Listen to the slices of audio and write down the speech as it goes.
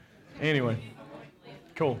Anyway,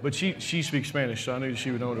 cool. But she speaks Spanish, so I knew she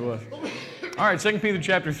would know what it was. All right, 2 Peter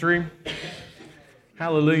chapter 3.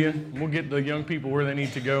 Hallelujah. We'll get the young people where they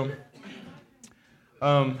need to go.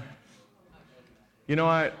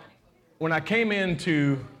 When I came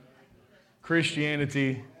into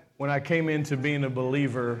Christianity, when I came into being a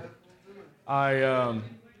believer, I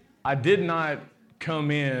did not come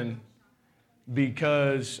in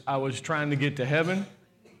because I was trying to get to heaven.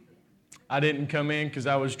 I didn't come in because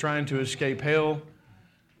I was trying to escape hell.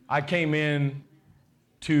 I came in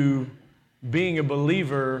to being a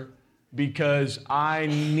believer because I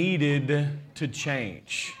needed to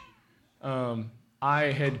change. I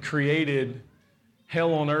had created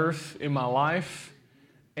hell on earth in my life,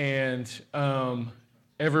 and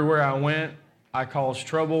everywhere I went, I caused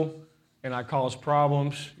trouble and I caused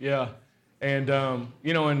problems. Yeah. And,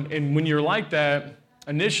 and when you're like that,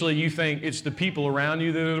 initially you think it's the people around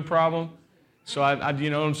you that are the problem. So I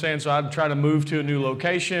you know what I'm saying? So I'd try to move to a new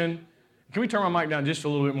location. Can we turn my mic down just a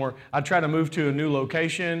little bit more? I'd try to move to a new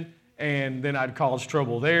location, and then I'd cause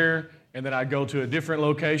trouble there. And then I'd go to a different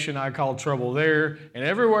location, I'd cause trouble there. And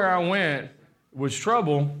everywhere I went was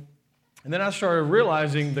trouble. And then I started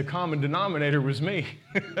realizing the common denominator was me.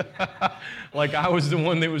 Like I was the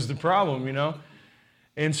one that was the problem, you know?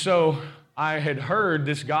 And so I had heard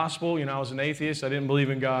this gospel. I was an atheist. I didn't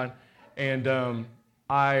believe in God. And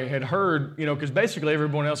I had heard, because basically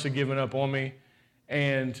everyone else had given up on me.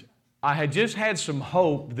 And I had just had some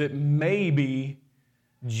hope that maybe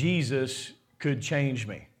Jesus could change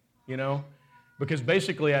me, because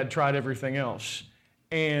basically I'd tried everything else.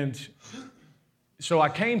 And so I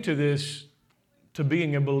came to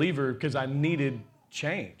being a believer because I needed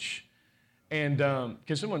change. And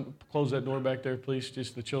can someone close that door back there, please?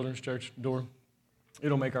 Just the children's church door.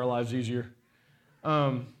 It'll make our lives easier.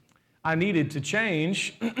 I needed to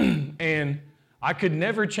change, and I could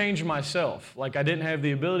never change myself. Like, I didn't have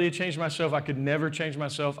the ability to change myself. I could never change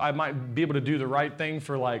myself. I might be able to do the right thing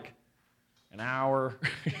for like an hour,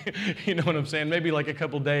 you know what I'm saying? Maybe like a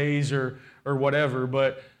couple days or whatever,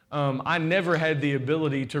 but I never had the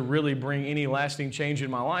ability to really bring any lasting change in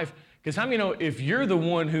my life. Because how many know if you're the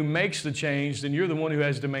one who makes the change, then you're the one who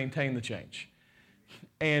has to maintain the change.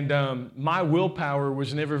 And my willpower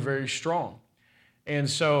was never very strong. And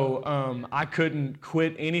so I couldn't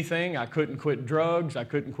quit anything. I couldn't quit drugs. I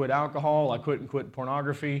couldn't quit alcohol. I couldn't quit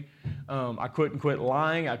pornography. I couldn't quit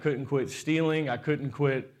lying. I couldn't quit stealing. I couldn't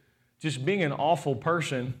quit just being an awful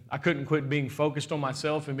person. I couldn't quit being focused on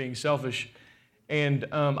myself and being selfish. And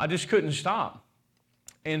I just couldn't stop.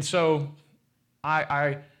 And so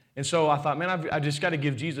I thought, man, I just got to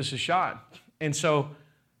give Jesus a shot. And so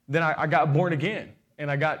then I got born again,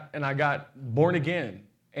 and I got born again,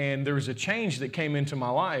 and there was a change that came into my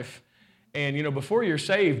life. And before you're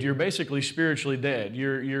saved, you're basically spiritually dead.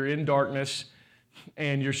 You're in darkness,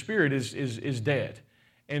 and your spirit is dead.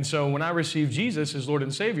 And so when I received Jesus as Lord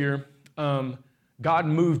and Savior, God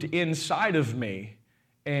moved inside of me,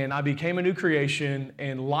 and I became a new creation,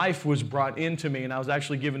 and life was brought into me, and I was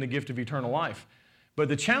actually given the gift of eternal life. But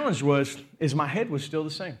the challenge is my head was still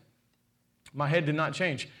the same. My head did not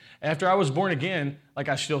change. After I was born again,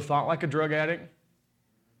 I still thought like a drug addict.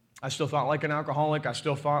 I still thought like an alcoholic. I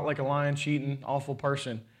still thought like a lying, cheating, awful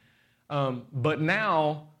person. But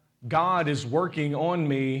now God is working on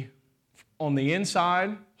me on the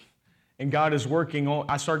inside, and God is working on,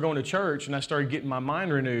 I started going to church, and I started getting my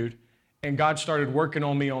mind renewed, and God started working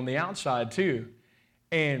on me on the outside too.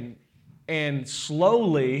 And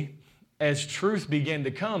slowly, as truth began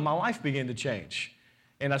to come, my life began to change.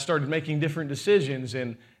 And I started making different decisions.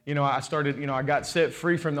 And, I got set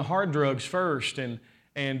free from the hard drugs first. And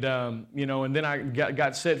then I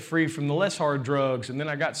got set free from the less hard drugs. And then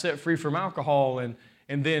I got set free from alcohol. And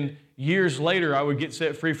then years later, I would get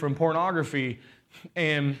set free from pornography.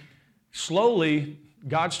 And slowly,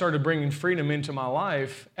 God started bringing freedom into my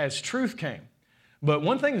life as truth came. But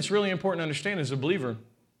one thing that's really important to understand as a believer,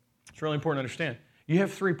 it's really important to understand, you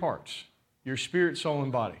have three parts. Your spirit, soul,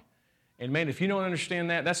 and body. And man, if you don't understand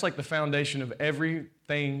that, that's like the foundation of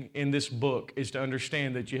everything in this book, is to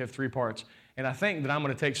understand that you have three parts. And I think that I'm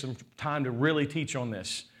going to take some time to really teach on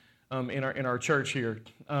this in our church here.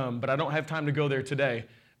 But I don't have time to go there today.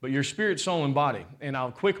 But your spirit, soul, and body. And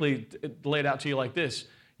I'll quickly lay it out to you like this.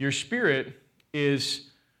 Your spirit is,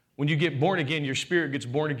 when you get born again, your spirit gets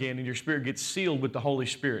born again, and your spirit gets sealed with the Holy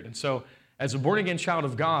Spirit. And so, as a born-again child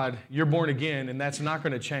of God, you're born again, and that's not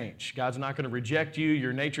going to change. God's not going to reject you.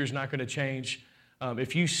 Your nature's not going to change.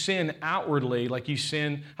 If you sin outwardly, like you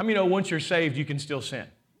sin, how many know once you're saved, you can still sin?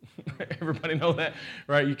 Everybody know that,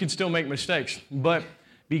 right? You can still make mistakes. But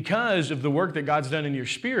because of the work that God's done in your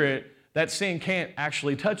spirit, that sin can't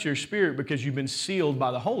actually touch your spirit because you've been sealed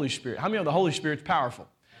by the Holy Spirit. How many know the Holy Spirit's powerful?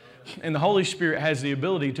 And the Holy Spirit has the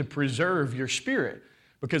ability to preserve your spirit.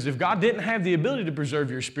 Because if God didn't have the ability to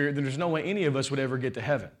preserve your spirit, then there's no way any of us would ever get to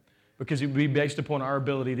heaven. Because it would be based upon our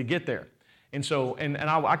ability to get there. And so, and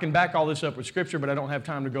I can back all this up with Scripture, but I don't have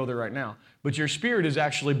time to go there right now. But your spirit is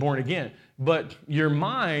actually born again. But your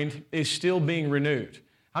mind is still being renewed.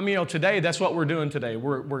 I mean, today, that's what we're doing today.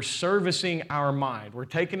 We're servicing our mind. We're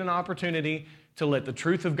taking an opportunity to let the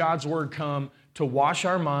truth of God's Word come, to wash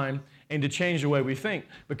our mind, and to change the way we think.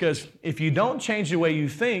 Because if you don't change the way you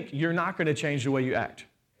think, you're not going to change the way you act.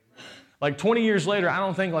 Like 20 years later, I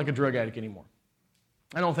don't think like a drug addict anymore.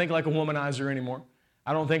 I don't think like a womanizer anymore.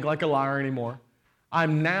 I don't think like a liar anymore.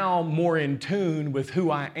 I'm now more in tune with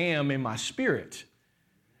who I am in my spirit.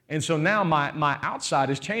 And so now my outside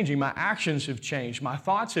is changing. My actions have changed. My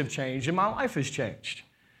thoughts have changed. And my life has changed.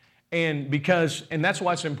 And that's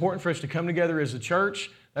why it's important for us to come together as a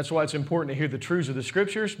church. That's why it's important to hear the truths of the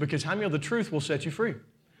Scriptures, because how many of the truth will set you free?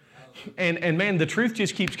 And man, the truth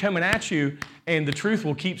just keeps coming at you, and the truth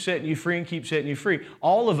will keep setting you free and keep setting you free.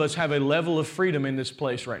 All of us have a level of freedom in this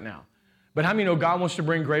place right now. But how many know God wants to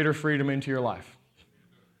bring greater freedom into your life?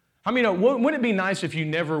 How many know, wouldn't it be nice if you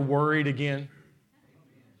never worried again?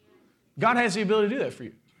 God has the ability to do that for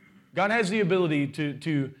you. God has the ability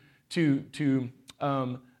to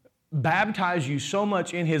baptize you so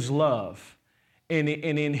much in His love and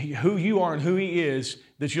in who you are and who He is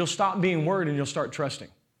that you'll stop being worried and you'll start trusting.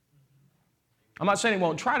 I'm not saying it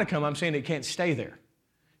won't try to come. I'm saying it can't stay there.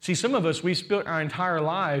 See, some of us, we spent our entire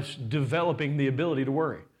lives developing the ability to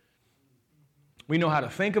worry. We know how to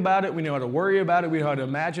think about it. We know how to worry about it. We know how to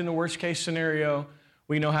imagine the worst case scenario.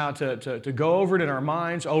 We know how to go over it in our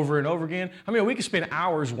minds over and over again. I mean, we can spend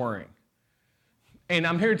hours worrying. And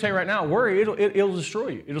I'm here to tell you right now, worry, it'll destroy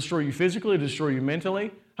you. It'll destroy you physically. It'll destroy you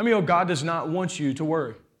mentally. How many know God does not want you to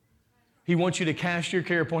worry? He wants you to cast your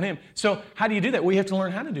care upon Him. So how do you do that? Well, you have to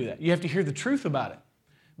learn how to do that. You have to hear the truth about it.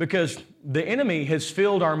 Because the enemy has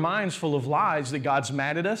filled our minds full of lies that God's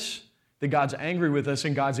mad at us, that God's angry with us,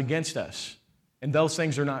 and God's against us. And those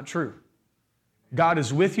things are not true. God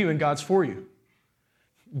is with you and God's for you.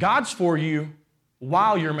 God's for you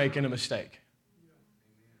while you're making a mistake.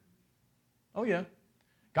 Oh yeah.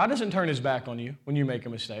 God doesn't turn His back on you when you make a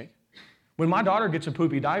mistake. When my daughter gets a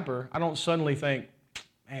poopy diaper, I don't suddenly think,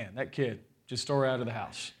 man, that kid, just throw her out of the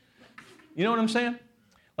house. You know what I'm saying?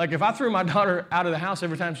 Like if I threw my daughter out of the house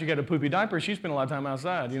every time she got a poopy diaper, she spent a lot of time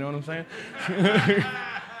outside. You know what I'm saying?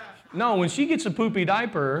 No, when she gets a poopy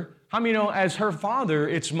diaper, how many know as her father,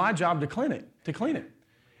 it's my job to clean it.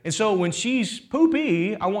 And so when she's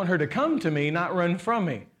poopy, I want her to come to me, not run from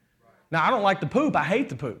me. Now, I don't like the poop. I hate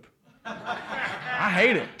the poop. I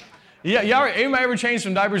hate it. Yeah, anybody ever change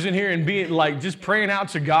some diapers in here and be like just praying out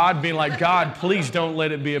to God, being like, God, please don't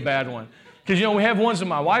let it be a bad one. Because, we have ones that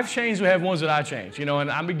my wife changed, we have ones that I change, and I'm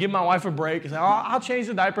going to give my wife a break and say, I'll change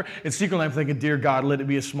the diaper. And secretly I'm thinking, dear God, let it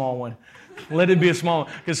be a small one. Let it be a small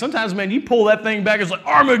one. Because sometimes, man, you pull that thing back, it's like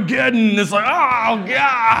Armageddon. It's like, oh,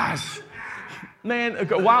 gosh.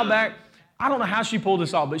 Man, a while back, I don't know how she pulled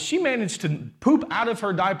this off, but she managed to poop out of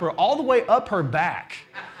her diaper all the way up her back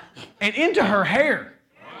and into her hair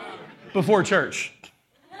before church.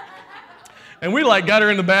 And we got her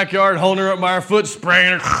in the backyard, holding her up by her foot,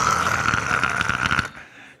 spraying her.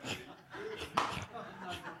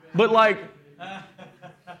 But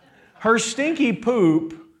her stinky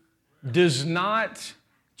poop does not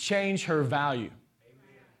change her value.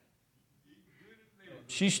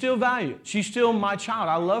 She's still valued. She's still my child.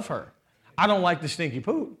 I love her. I don't like the stinky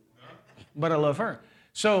poop, but I love her.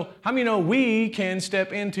 So how many know we can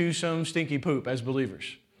step into some stinky poop as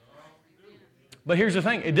believers? But here's the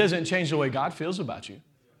thing. It doesn't change the way God feels about you.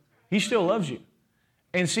 He still loves you.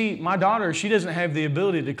 And see, my daughter, she doesn't have the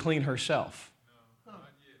ability to clean herself.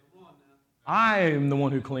 I am the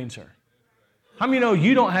one who cleans her. How many know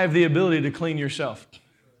you don't have the ability to clean yourself?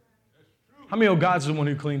 How many know God's the one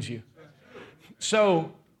who cleans you?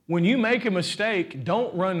 So when you make a mistake,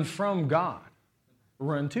 don't run from God.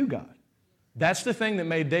 Run to God. That's the thing that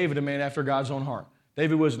made David a man after God's own heart.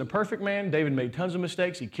 David wasn't a perfect man. David made tons of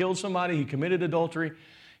mistakes. He killed somebody. He committed adultery.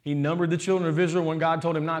 He numbered the children of Israel when God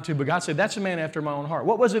told him not to. But God said, that's a man after my own heart.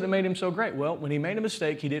 What was it that made him so great? Well, when he made a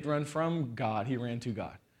mistake, he didn't run from God. He ran to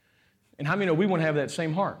God. And how many know we want to have that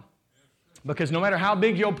same heart? Because no matter how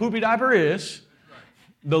big your poopy diaper is,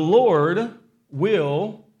 the Lord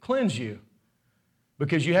will cleanse you.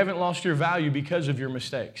 Because you haven't lost your value because of your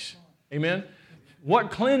mistakes. Amen? What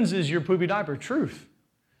cleanses your poopy diaper? Truth.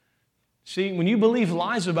 See, when you believe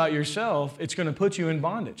lies about yourself, it's going to put you in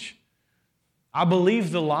bondage. I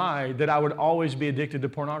believed the lie that I would always be addicted to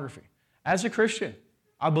pornography. As a Christian,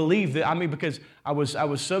 I believe that, because I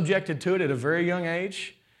was subjected to it at a very young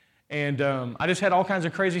age. And I just had all kinds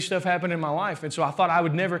of crazy stuff happen in my life. And so I thought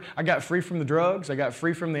I got free from the drugs, I got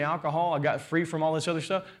free from the alcohol, I got free from all this other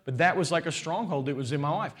stuff. But that was like a stronghold that was in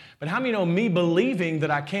my life. But how many know me believing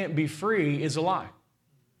that I can't be free is a lie?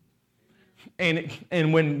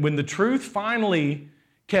 And when the truth finally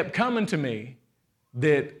kept coming to me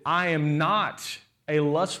that I am not a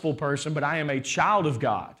lustful person, but I am a child of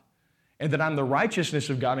God, and that I'm the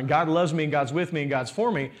righteousness of God, and God loves me, and God's with me, and God's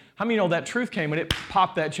for me, how many know that truth came and it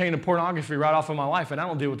popped that chain of pornography right off of my life, and I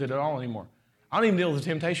don't deal with it at all anymore. I don't even deal with the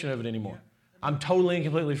temptation of it anymore. I'm totally and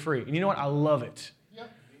completely free. And you know what? I love it.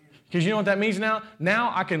 Because you know what that means now?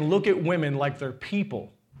 Now I can look at women like they're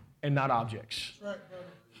people and not objects.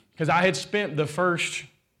 Because I had spent the first,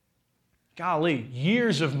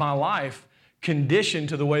 years of my life conditioned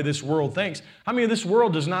to the way this world thinks. How many of this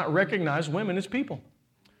world does not recognize women as people?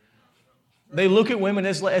 They look at women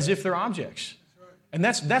as if they're objects. And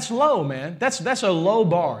that's low, man. That's a low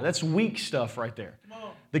bar. That's weak stuff right there.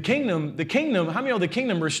 The kingdom, how many know the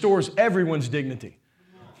kingdom restores everyone's dignity?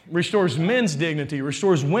 Restores men's dignity,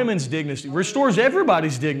 restores women's dignity, restores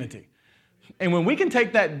everybody's dignity. And when we can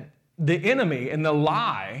take the enemy and the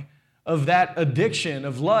lie of that addiction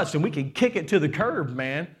of lust, and we can kick it to the curb,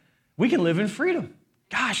 man, we can live in freedom.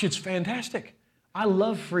 Gosh, it's fantastic. I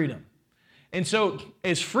love freedom. And so,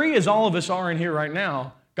 as free as all of us are in here right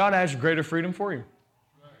now, God has greater freedom for you.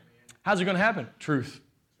 How's it going to happen? Truth.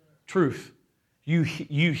 Truth. You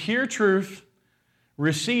hear truth,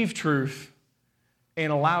 receive truth,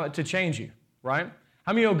 and allow it to change you, right?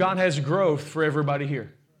 How many know God has growth for everybody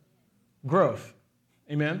here? Growth.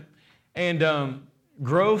 Amen? And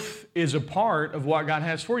growth is a part of what God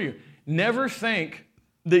has for you. Never think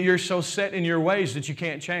that you're so set in your ways that you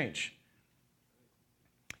can't change.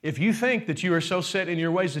 If you think that you are so set in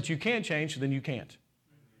your ways that you can't change, then you can't.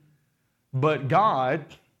 But God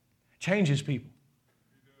changes people.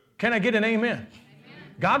 Can I get an amen? Amen?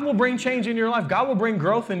 God will bring change in your life. God will bring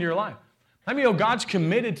growth in your life. How many know God's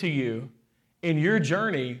committed to you in your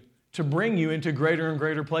journey to bring you into greater and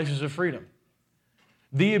greater places of freedom?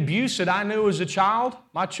 The abuse that I knew as a child,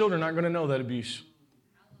 my children aren't going to know that abuse.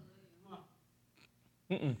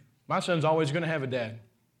 My son's always going to have a dad.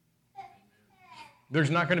 There's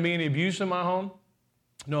not going to be any abuse in my home.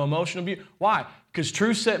 No emotional abuse. Why? Because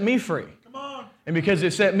truth set me free. Come on. And because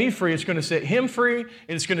it set me free, it's going to set him free, and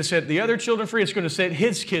it's going to set the other children free. It's going to set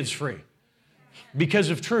his kids free. Because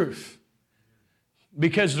of truth.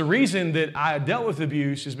 Because the reason that I dealt with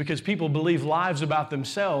abuse is because people believe lies about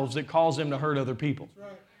themselves that cause them to hurt other people.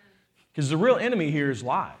 Because the real enemy here is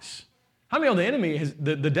lies. How many know the enemy,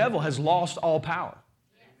 the devil has lost all power?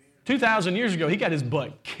 2,000 years ago, he got his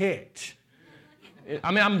butt kicked.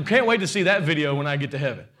 I mean, I can't wait to see that video when I get to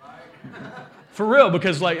heaven. For real,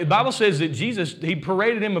 because the Bible says that Jesus, he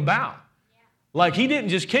paraded him about. Like he didn't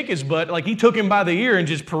just kick his butt, like he took him by the ear and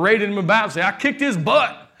just paraded him about and said, I kicked his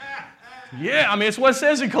butt. Yeah, I mean, it's what it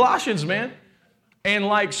says in Colossians, man.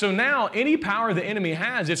 And so now any power the enemy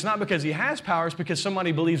has, it's not because he has power, it's because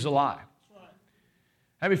somebody believes a lie.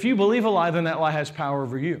 I mean, if you believe a lie, then that lie has power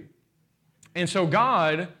over you. And so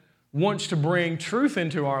God wants to bring truth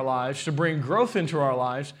into our lives, to bring growth into our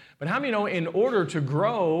lives. But how many know in order to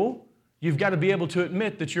grow, you've got to be able to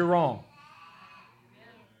admit that you're wrong?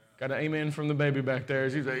 Got an amen from the baby back there.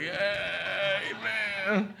 She's like, yeah,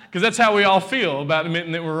 amen. Because that's how we all feel about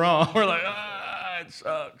admitting that we're wrong. We're like, it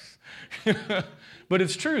sucks. But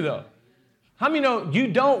it's true, though. How many know you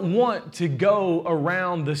don't want to go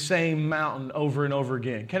around the same mountain over and over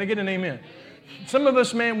again? Can I get an amen? Some of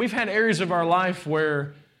us, man, we've had areas of our life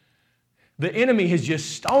where the enemy has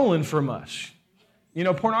just stolen from us. You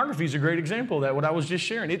know, pornography is a great example of that, what I was just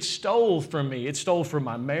sharing. It stole from me. It stole from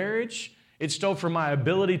my marriage. It stole from my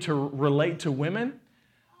ability to relate to women.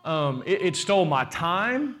 It stole my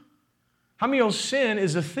time. How many know sin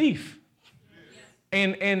is a thief?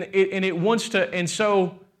 And it wants to, and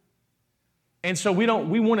so we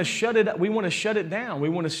want to shut it down. We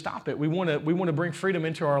want to stop it. We want to bring freedom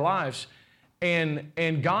into our lives.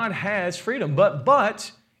 And God has freedom.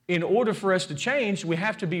 But in order for us to change, we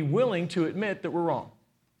have to be willing to admit that we're wrong.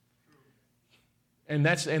 And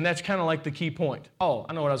that's kind of like the key point. Oh,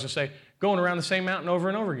 I know what I was going to say. Going around the same mountain over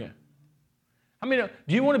and over again. I mean,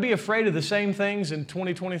 do you want to be afraid of the same things in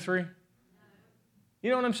 2023? You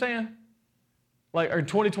know what I'm saying? Or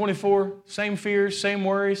 2024, same fears, same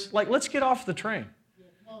worries. Let's get off the train.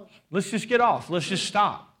 Let's just get off. Let's just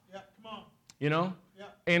stop. You know?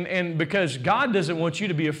 And because God doesn't want you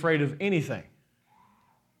to be afraid of anything.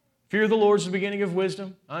 Fear of the Lord is the beginning of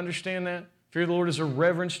wisdom. I understand that. Fear of the Lord is a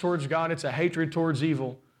reverence towards God. It's a hatred towards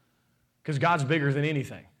evil. because God's bigger than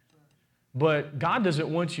anything. But God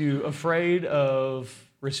doesn't want you afraid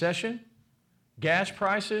of recession, gas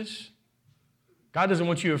prices. God doesn't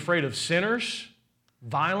want you afraid of sinners,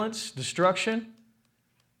 violence, destruction.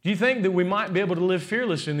 Do you think that we might be able to live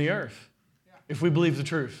fearless in the earth if we believe the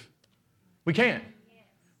truth? We can.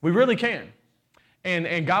 We really can.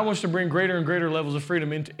 And God wants to bring greater and greater levels of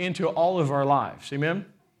freedom into all of our lives. Amen?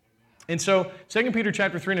 And so 2 Peter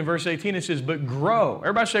chapter 3 and verse 18, it says, but grow.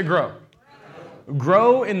 Everybody say grow.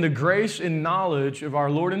 Grow in the grace and knowledge of our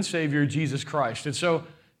Lord and Savior, Jesus Christ. And so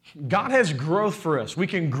God has growth for us. We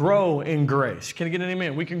can grow in grace. Can I get an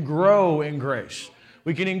amen? We can grow in grace.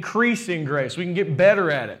 We can increase in grace. We can get better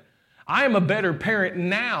at it. I am a better parent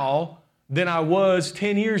now than I was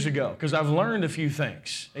 10 years ago because I've learned a few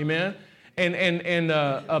things. Amen? And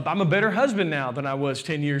I'm a better husband now than I was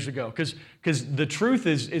 10 years ago because the truth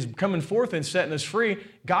is coming forth and setting us free.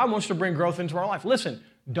 God wants to bring growth into our life. Listen,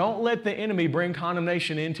 don't let the enemy bring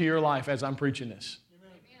condemnation into your life as I'm preaching this.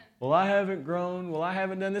 Amen. Well, I haven't grown. Well, I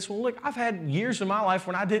haven't done this. Well, look, I've had years of my life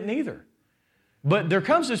when I didn't either. But there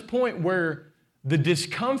comes this point where the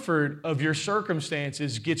discomfort of your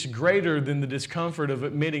circumstances gets greater than the discomfort of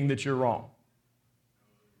admitting that you're wrong.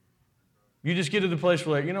 You just get to the place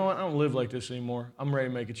where, like, you know what, I don't live like this anymore. I'm ready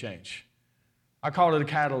to make a change. I call it a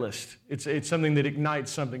catalyst. It's something that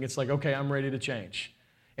ignites something. It's like, okay, I'm ready to change.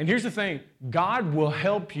 And here's the thing, God will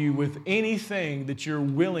help you with anything that you're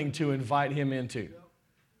willing to invite Him into.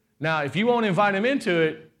 Now, if you won't invite Him into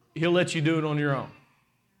it, He'll let you do it on your own.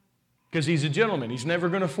 Because He's a gentleman. He's never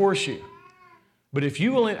going to force you. But if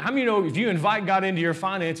you will, how many know if you invite God into your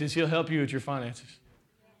finances, He'll help you with your finances?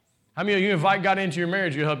 How many of you invite God into your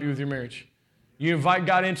marriage, He'll help you with your marriage? You invite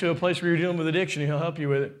God into a place where you're dealing with addiction, He'll help you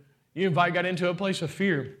with it. You invite God into a place of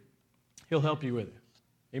fear, He'll help you with it.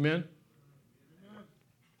 Amen?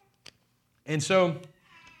 And so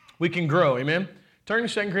we can grow, amen? Turn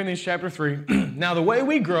to 2 Corinthians chapter 3. Now, the way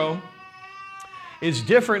we grow is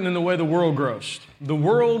different than the way the world grows. The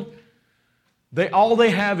world, all they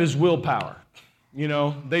have is willpower. You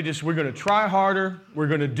know, we're going to try harder, we're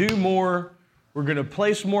going to do more, we're going to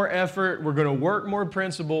place more effort, we're going to work more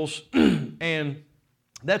principles, and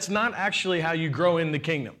that's not actually how you grow in the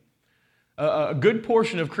kingdom. A good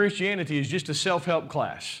portion of Christianity is just a self-help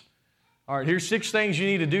class. All right, here's 6 things you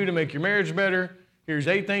need to do to make your marriage better. Here's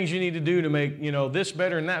 8 things you need to do to make, this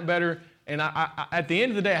better and that better. And I, at the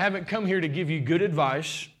end of the day, I haven't come here to give you good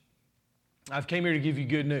advice. I've came here to give you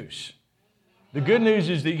good news. The good news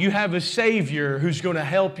is that you have a Savior who's going to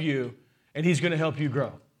help you, and He's going to help you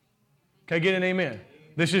grow. Can I get an amen?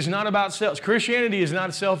 This is not about self. Christianity is not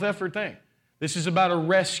a self-effort thing. This is about a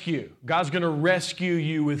rescue. God's going to rescue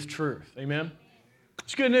you with truth. Amen?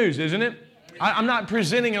 It's good news, isn't it? I'm not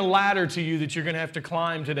presenting a ladder to you that you're going to have to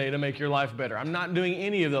climb today to make your life better. I'm not doing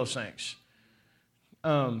any of those things.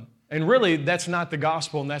 And really, that's not the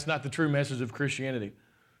gospel, and that's not the true message of Christianity.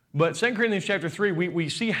 But 2 Corinthians chapter 3, we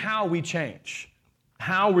see how we change,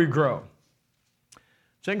 how we grow.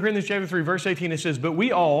 2 Corinthians chapter 3, verse 18, it says, but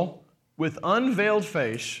we all, with unveiled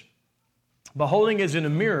face, beholding as in a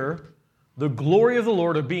mirror the glory of the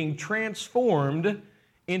Lord, are being transformed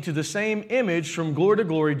into the same image from glory to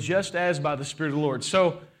glory, just as by the Spirit of the Lord.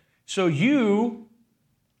 So you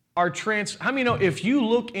are how many know if you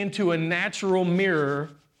look into a natural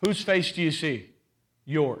mirror, whose face do you see?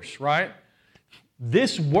 Yours, right?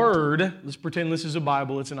 This word, let's pretend this is a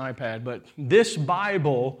Bible, it's an iPad, but this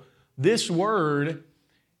Bible, this word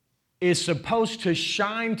is supposed to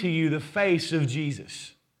shine to you the face of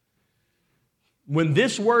Jesus. When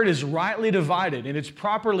this word is rightly divided and it's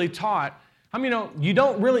properly taught, how many know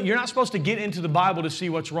you're not supposed to get into the Bible to see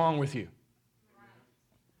what's wrong with you.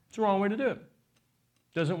 It's the wrong way to do it.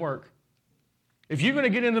 It doesn't work. If you're going to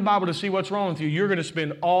get into the Bible to see what's wrong with you, you're going to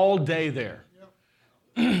spend all day there.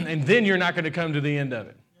 And then you're not going to come to the end of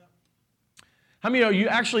it. How many of you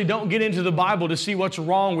actually don't get into the Bible to see what's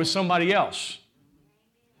wrong with somebody else?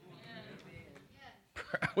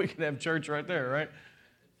 We can have church right there, right?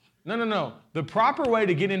 No. The proper way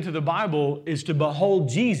to get into the Bible is to behold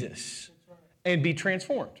Jesus and be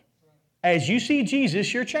transformed. As you see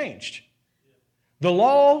Jesus, you're changed. The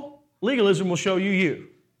law, legalism will show you.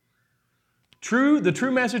 The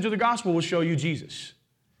true message of the gospel will show you Jesus.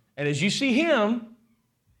 And as you see Him,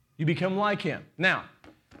 you become like Him. Now,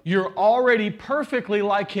 you're already perfectly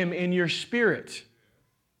like Him in your spirit.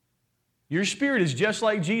 Your spirit is just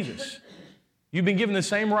like Jesus. You've been given the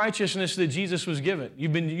same righteousness that Jesus was given.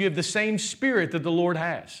 You have the same spirit that the Lord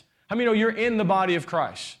has. How many know you're in the body of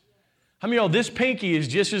Christ? How many know this pinky is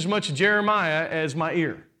just as much Jeremiah as my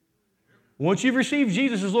ear? Once you've received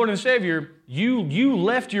Jesus as Lord and Savior, you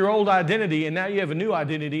left your old identity and now you have a new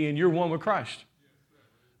identity and you're one with Christ.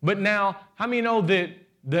 But now, how many know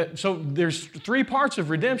that so there's 3 parts of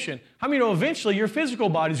redemption. How many know eventually your physical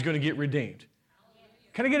body is going to get redeemed?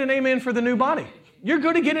 Can I get an amen for the new body? You're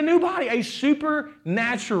going to get a new body, a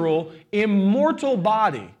supernatural, immortal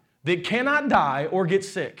body that cannot die or get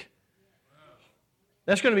sick.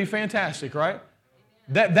 That's going to be fantastic, right?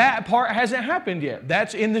 That part hasn't happened yet.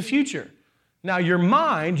 That's in the future. Now, your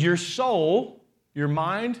mind, your soul, your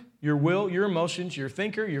mind, your will, your emotions, your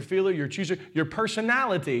thinker, your feeler, your chooser, your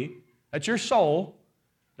personality, that's your soul.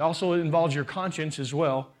 It also involves your conscience as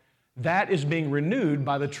well. That is being renewed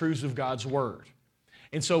by the truths of God's Word.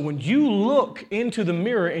 And so when you look into the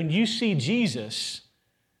mirror and you see Jesus,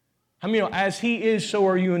 how many know, as He is, so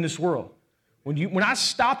are you in this world. When I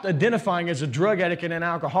stopped identifying as a drug addict and an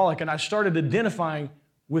alcoholic and I started identifying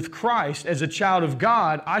with Christ as a child of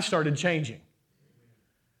God, I started changing.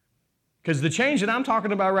 Because the change that I'm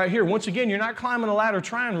talking about right here, once again, you're not climbing a ladder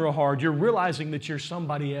trying real hard. You're realizing that you're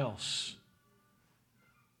somebody else.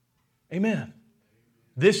 Amen.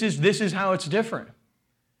 This is how it's different.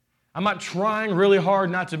 I'm not trying really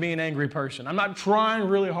hard not to be an angry person. I'm not trying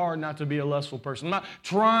really hard not to be a lustful person. I'm not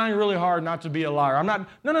trying really hard not to be a liar.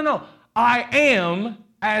 No. I am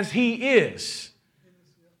as He is.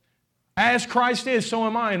 As Christ is, so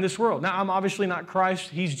am I in this world. Now, I'm obviously not Christ.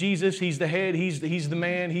 He's Jesus. He's the head. He's the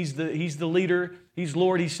man. He's the leader. He's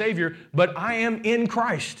Lord. He's Savior. But I am in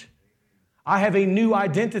Christ. I have a new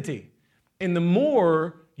identity. And the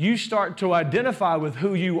more you start to identify with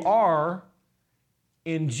who you are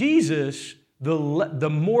in Jesus, the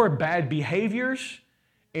more bad behaviors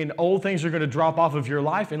and old things are going to drop off of your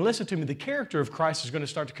life. And listen to me, the character of Christ is going to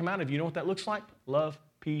start to come out of you. You know what that looks like? Love,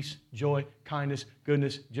 peace, joy, kindness,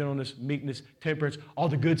 goodness, gentleness, meekness, temperance, all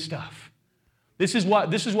the good stuff. This is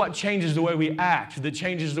what changes the way we act, that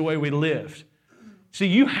changes the way we live. See,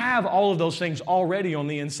 you have all of those things already on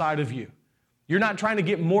the inside of you. You're not trying to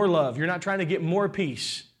get more love. You're not trying to get more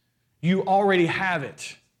peace. You already have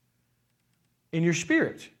it in your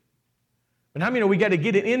spirit. But how many know we got to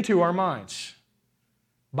get it into our minds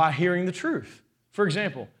by hearing the truth? For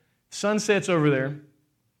example, sun sets over there.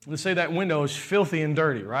 Let's say that window is filthy and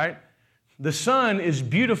dirty, right? The sun is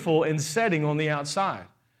beautiful and setting on the outside.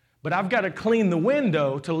 But I've got to clean the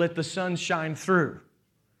window to let the sun shine through.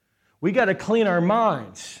 We got to clean our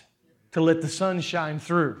minds to let the sun shine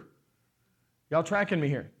through. Y'all tracking me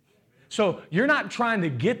here? So you're not trying to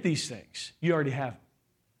get these things. You already have them.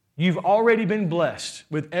 You've already been blessed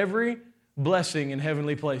with every blessing in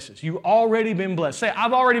heavenly places. You've already been blessed. Say,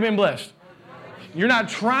 I've already been blessed. You're not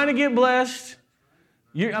trying to get blessed.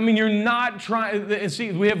 You're not trying. And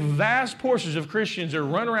see, we have vast portions of Christians that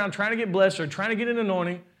run around trying to get blessed. They're trying to get an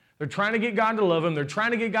anointing. They're trying to get God to love them. They're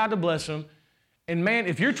trying to get God to bless them. And man,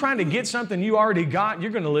 if you're trying to get something you already got,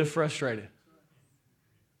 you're going to live frustrated.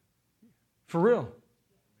 For real.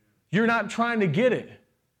 You're not trying to get it.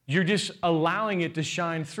 You're just allowing it to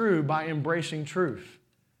shine through by embracing truth.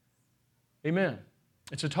 Amen.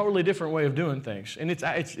 It's a totally different way of doing things. And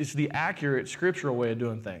it's the accurate scriptural way of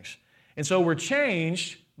doing things. And so we're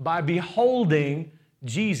changed by beholding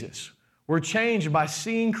Jesus. We're changed by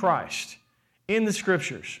seeing Christ in the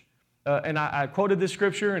Scriptures. And I quoted this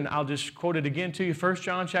scripture, and I'll just quote it again to you. 1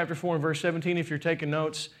 John chapter 4 and verse 17, if you're taking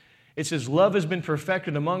notes. It says, love has been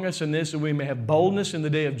perfected among us in this, that we may have boldness in the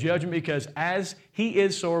day of judgment, because as He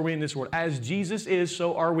is, so are we in this world. As Jesus is,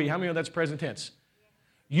 so are we. How many know that's present tense?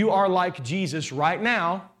 You are like Jesus right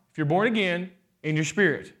now, if you're born again, in your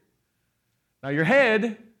spirit. Now your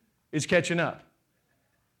head is catching up,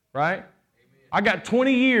 right? Amen. I got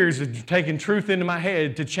 20 years of taking truth into my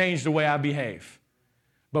head to change the way I behave.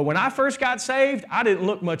 But when I first got saved, I didn't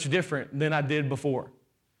look much different than I did before.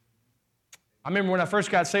 I remember when I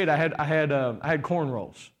first got saved, I had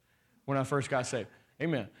cornrows when I first got saved.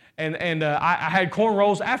 Amen. And I had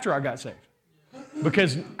cornrows after I got saved,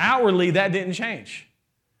 because outwardly that didn't change.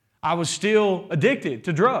 I was still addicted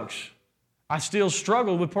to drugs. I still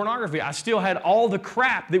struggled with pornography. I still had all the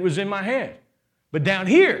crap that was in my head. But down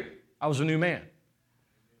here, I was a new man.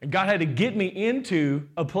 And God had to get me into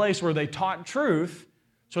a place where they taught truth,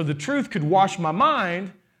 so the truth could wash my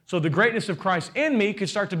mind, so the greatness of Christ in me could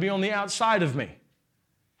start to be on the outside of me.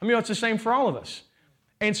 I mean, it's the same for all of us.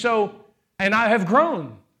 And I have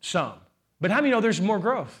grown some. But how many know there's more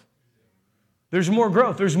growth? There's more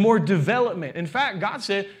growth. There's more development. In fact, God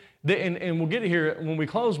said, and we'll get it here when we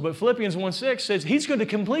close, but Philippians 1:6 says He's going to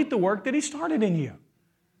complete the work that He started in you.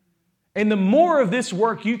 And the more of this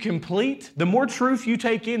work you complete, the more truth you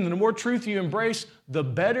take in, and the more truth you embrace, the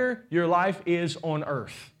better your life is on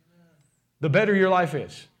earth. The better your life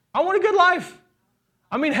is. I want a good life.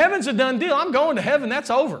 I mean, heaven's a done deal. I'm going to heaven. That's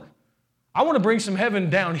over. I want to bring some heaven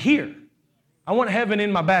down here. I want heaven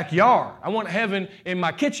in my backyard. I want heaven in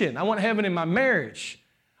my kitchen. I want heaven in my marriage.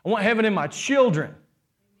 I want heaven in my children.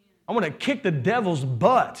 I want to kick the devil's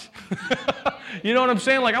butt. You know what I'm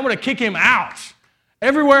saying? Like, I want to kick him out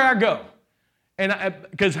everywhere I go. And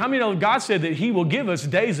because how many know God said that He will give us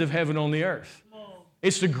days of heaven on the earth?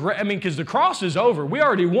 It's because the cross is over. We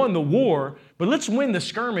already won the war, but let's win the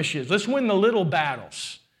skirmishes. Let's win the little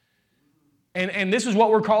battles. And this is what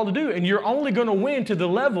we're called to do. And you're only going to win to the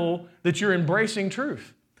level that you're embracing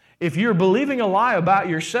truth. If you're believing a lie about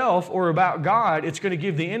yourself or about God, it's going to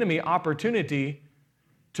give the enemy opportunity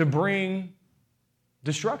to bring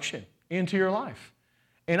destruction into your life.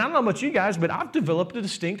 And I don't know about you guys, but I've developed a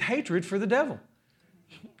distinct hatred for the devil.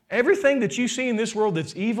 Everything that you see in this world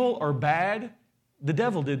that's evil or bad, the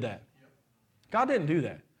devil did that. God didn't do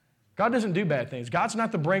that. God doesn't do bad things. God's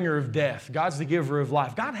not the bringer of death. God's the giver of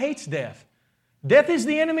life. God hates death. Death is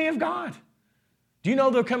the enemy of God. Do you know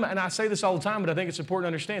there'll come, and I say this all the time, but I think it's important to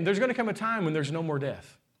understand, there's going to come a time when there's no more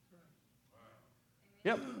death.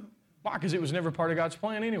 Yep. Why? Because it was never part of God's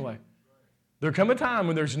plan anyway. There'll come a time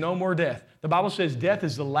when there's no more death. The Bible says death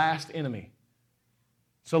is the last enemy.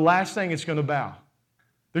 It's the last thing it's going to bow.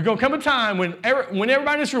 There's going to come a time when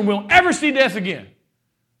everybody in this room will ever see death again.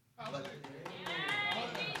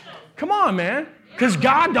 Come on, man. Because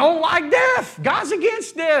God don't like death. God's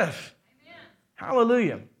against death.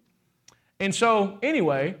 Hallelujah. And so,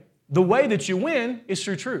 anyway, the way that you win is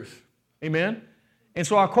through truth. Amen? And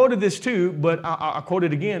so I quoted this too, but I quote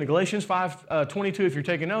it again. Galatians 5:22, if you're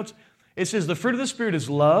taking notes. It says, the fruit of the Spirit is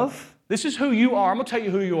love. This is who you are. I'm going to tell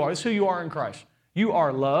you who you are. This is who you are in Christ. You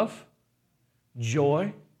are love,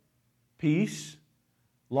 joy, peace,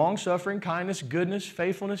 long-suffering, kindness, goodness,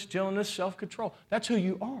 faithfulness, gentleness, self-control. That's who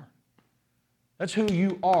you are. That's who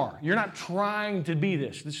you are. You're not trying to be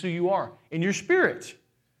this. This is who you are. In your spirit,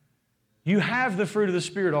 you have the fruit of the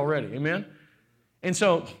Spirit already. Amen? And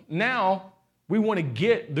so now we want to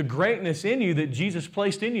get the greatness in you that Jesus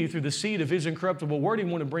placed in you through the seed of His incorruptible word. He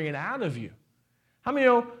want to bring it out of you. How many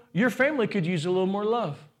know your family could use a little more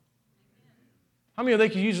love? How many know they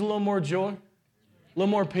could use a little more joy? A little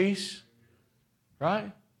more peace?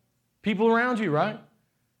 Right? People around you, right?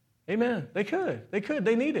 Amen. They could. They could.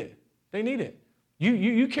 They need it. They need it.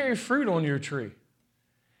 You carry fruit on your tree.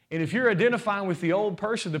 And if you're identifying with the old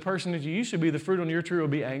person, the person that you used to be, the fruit on your tree will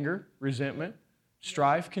be anger, resentment,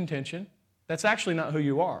 strife, contention. That's actually not who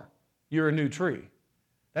you are. You're a new tree.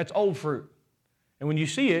 That's old fruit. And when you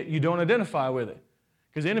see it, you don't identify with it.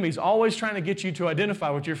 Because the enemy's always trying to get you to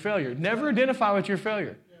identify with your failure. Never identify with your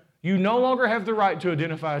failure. You no longer have the right to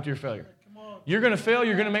identify with your failure. You're going to fail.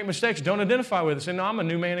 You're going to make mistakes. Don't identify with it. Say, no, I'm a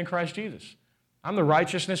new man in Christ Jesus. I'm the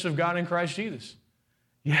righteousness of God in Christ Jesus.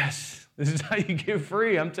 Yes, this is how you get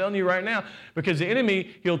free. I'm telling you right now. Because the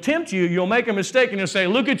enemy, he'll tempt you. You'll make a mistake and he'll say,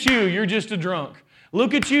 look at you. You're just a drunk.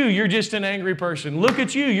 Look at you. You're just an angry person. Look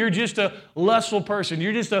at you. You're just a lustful person.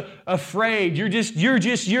 You're just afraid.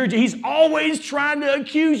 He's always trying to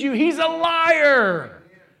accuse you. He's a liar.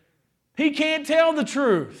 He can't tell the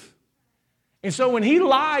truth. And so when he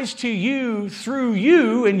lies to you through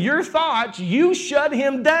you and your thoughts, you shut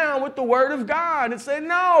him down with the Word of God and say,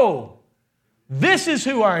 no, this is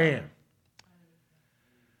who I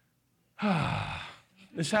am.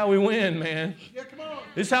 This is how we win, man. Yeah, come on.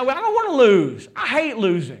 This is how I don't want to lose. I hate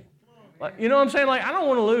losing. Like, you know what I'm saying? Like, I don't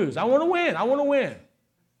want to lose. I want to win. I want to win.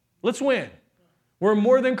 Let's win. We're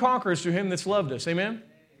more than conquerors through Him that's loved us. Amen?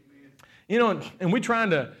 You know, and we're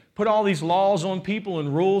trying to put all these laws on people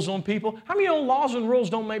and rules on people. How many laws and rules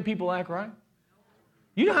don't make people act right?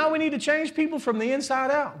 You know how we need to change people from the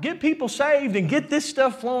inside out? Get people saved and get this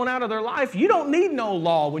stuff flowing out of their life. You don't need no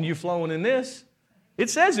law when you're flowing in this. It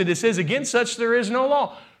says it. It says, against such there is no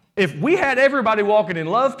law. If we had everybody walking in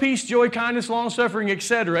love, peace, joy, kindness, long-suffering,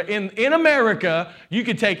 etc., in America, you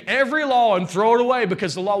could take every law and throw it away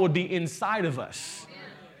because the law would be inside of us.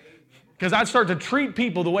 Because I'd start to treat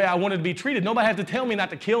people the way I wanted to be treated. Nobody had to tell me not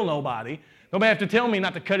to kill nobody. Nobody have to tell me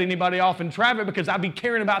not to cut anybody off in traffic because I'd be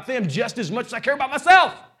caring about them just as much as I care about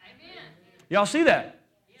myself. Amen. Y'all see that?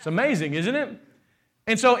 It's amazing, isn't it?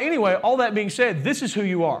 And so anyway, all that being said, this is who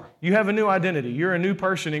you are. You have a new identity. You're a new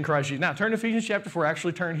person in Christ Jesus. Now, turn to Ephesians chapter 4.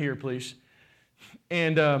 Actually, turn here, please.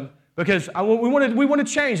 And because we want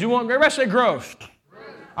to change. Everybody say growth.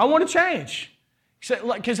 I want to change.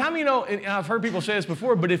 Because how many know, and I've heard people say this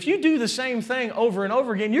before, but if you do the same thing over and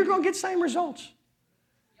over again, you're going to get the same results.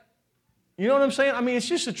 You know what I'm saying? I mean, it's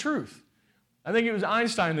just the truth. I think it was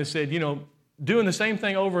Einstein that said, doing the same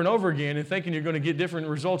thing over and over again and thinking you're going to get different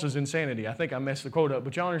results is insanity. I think I messed the quote up,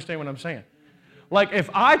 but y'all understand what I'm saying. Like if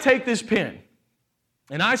I take this pen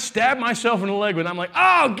and I stab myself in the leg with it, I'm like,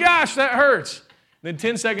 oh gosh, that hurts. Then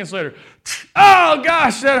 10 seconds later, oh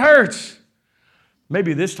gosh, that hurts.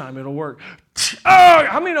 Maybe this time it'll work. Oh,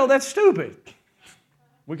 how many know that's stupid?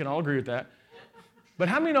 We can all agree with that. But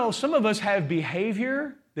how many know some of us have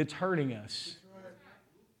behavior that's hurting us?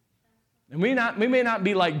 And we may not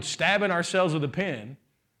be like stabbing ourselves with a pen,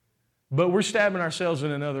 but we're stabbing ourselves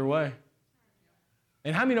in another way.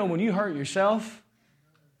 And how many know when you hurt yourself,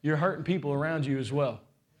 you're hurting people around you as well?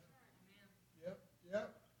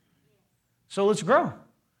 So let's grow.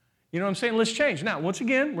 You know what I'm saying? Let's change. Now, once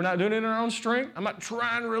again, we're not doing it in our own strength. I'm not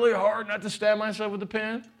trying really hard not to stab myself with a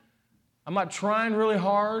pen. I'm not trying really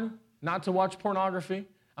hard not to watch pornography.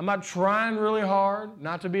 I'm not trying really hard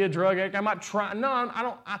not to be a drug addict. I'm not trying. No, I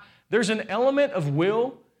don't. There's an element of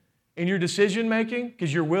will in your decision making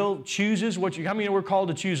because your will chooses what you. How many we're called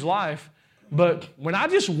to choose life? But when I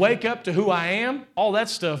just wake up to who I am, all that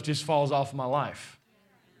stuff just falls off of my life.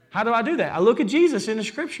 How do I do that? I look at Jesus in the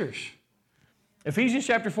Scriptures. Ephesians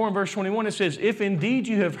chapter 4 and verse 21, it says, if indeed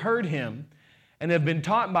you have heard Him and have been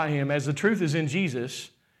taught by Him, as the truth is in Jesus,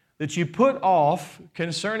 that you put off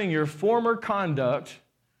concerning your former conduct,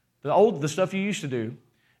 the stuff you used to do,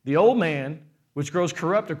 the old man, which grows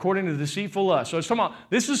corrupt according to the deceitful lust. So it's talking about,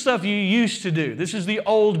 this is stuff you used to do. This is the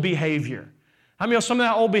old behavior. How many of some of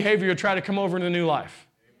that old behavior will try to come over in the new life?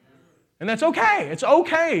 And that's okay. It's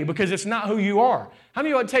okay because it's not who you are. How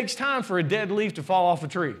many of you know it takes time for a dead leaf to fall off a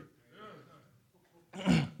tree?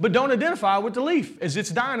 But don't identify with the leaf as it's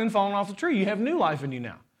dying and falling off the tree. You have new life in you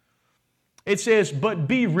now. It says, but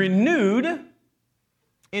be renewed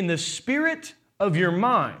in the spirit of your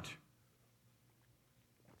mind,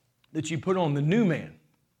 that you put on the new man,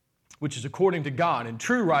 which is according to God in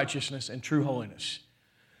true righteousness and true holiness.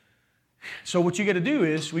 So what you got to do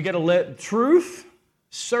is we got to let truth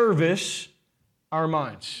service our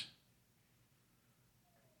minds.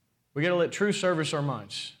 We got to let truth service our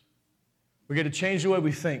minds. We got to change the way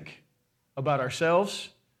we think about ourselves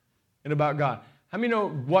and about God. How many know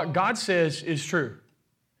what God says is true?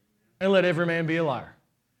 And let every man be a liar.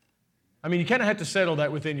 I mean, you kind of have to settle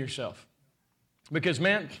that within yourself. Because,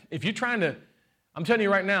 man, if you're trying to, I'm telling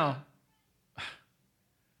you right now,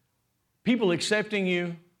 people accepting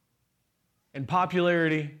you and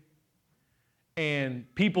popularity and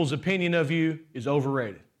people's opinion of you is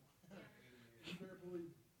overrated.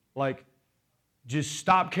 Like, just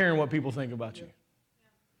stop caring what people think about you.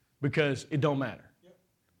 Because it don't matter.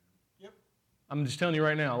 I'm just telling you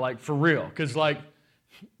right now, like, for real. Because, like,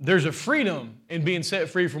 there's a freedom in being set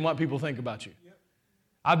free from what people think about you.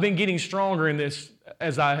 I've been getting stronger in this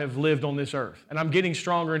as I have lived on this earth. And I'm getting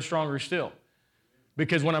stronger and stronger still.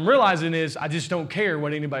 Because what I'm realizing is I just don't care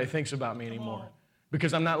what anybody thinks about me anymore.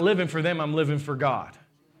 Because I'm not living for them, I'm living for God.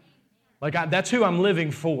 Like, that's who I'm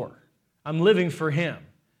living for. I'm living for Him.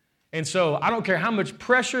 And so I don't care how much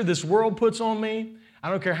pressure this world puts on me. I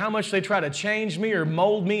don't care how much they try to change me or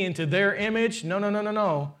mold me into their image. No.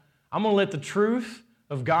 I'm going to let the truth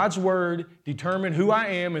of God's Word determine who I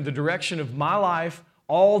am in the direction of my life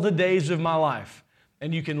all the days of my life.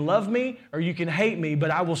 And you can love me or you can hate me, but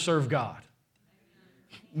I will serve God.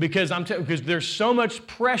 Because because there's so much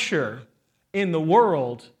pressure in the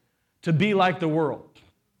world to be like the world.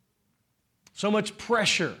 So much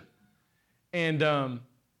pressure. And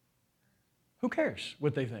who cares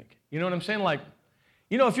what they think? You know what I'm saying? Like,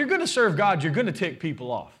 you know, if you're going to serve God, you're going to tick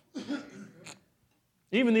people off.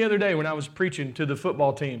 Even the other day when I was preaching to the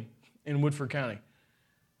football team in Woodford County,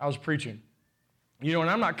 I was preaching. You know,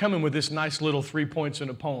 and I'm not coming with this nice little 3 points in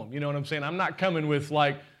a poem. You know what I'm saying? I'm not coming with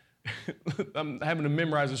like, I'm having to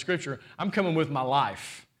memorize the scripture. I'm coming with my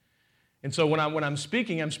life. And so when I'm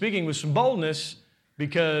speaking with some boldness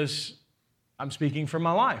because I'm speaking from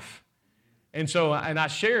my life. And so, and I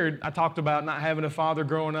talked about not having a father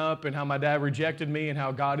growing up and how my dad rejected me and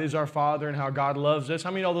how God is our Father and how God loves us.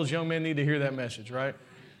 How many of all those young men need to hear that message, right?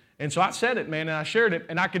 And so I said it, man, and I shared it.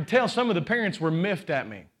 And I could tell some of the parents were miffed at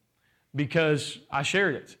me because I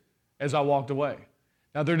shared it as I walked away.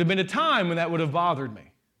 Now, there'd have been a time when that would have bothered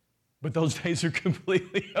me. But those days are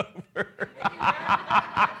completely over.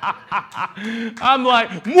 I'm like,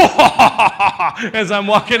 whoa, as I'm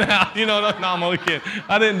walking out. You know, no, I'm only kidding.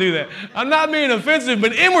 I didn't do that. I'm not being offensive,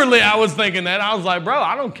 but inwardly I was thinking that. I was like, bro,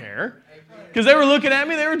 I don't care. Because they were looking at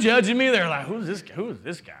me, they were judging me. They were like, who's this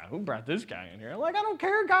guy? Who brought this guy in here? I'm like, I don't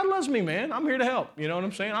care. God loves me, man. I'm here to help. You know what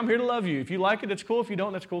I'm saying? I'm here to love you. If you like it, that's cool. If you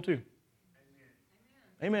don't, that's cool too.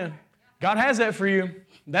 Amen. God has that for you.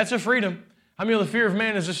 That's a freedom. I mean, the fear of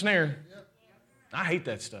man is a snare. I hate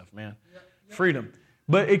that stuff, man. Freedom.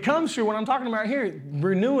 But it comes through what I'm talking about here,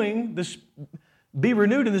 renewing Be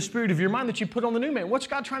renewed in the spirit of your mind that you put on the new man. What's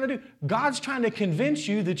God trying to do? God's trying to convince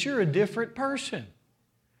you that you're a different person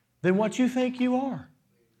than what you think you are.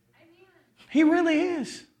 He really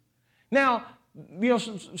is. Now,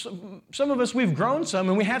 some of us, we've grown some,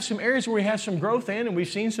 and we have some areas where we have some growth in, and we've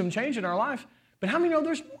seen some change in our life. But how many know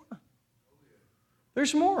there's more?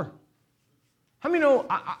 There's more. How many know,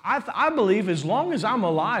 I believe as long as I'm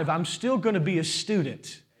alive, I'm still going to be a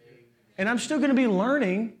student. And I'm still going to be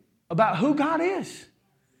learning about who God is.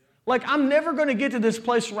 Like, I'm never going to get to this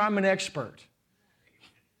place where I'm an expert.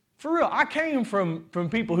 For real, I came from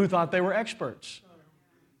people who thought they were experts.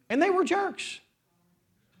 And they were jerks.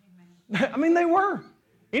 I mean, they were.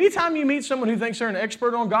 Anytime you meet someone who thinks they're an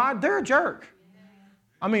expert on God, they're a jerk.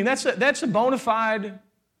 I mean, that's a bona fide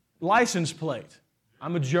license plate.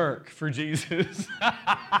 I'm a jerk for Jesus. I'm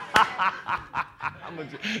a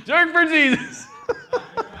jerk for Jesus.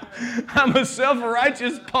 I'm a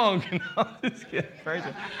self-righteous punk.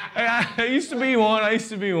 I used to be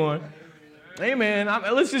one. Amen.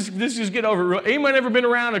 Let's just get over it. Anyone ever been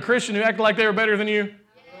around a Christian who acted like they were better than you?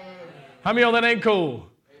 How many of y'all that ain't cool?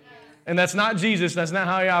 And that's not Jesus. That's not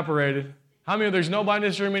how he operated. How many of there's nobody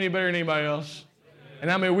in this room any better than anybody else? And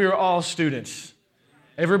how many we are all students?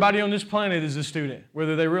 Everybody on this planet is a student,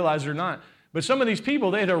 whether they realize it or not. But some of these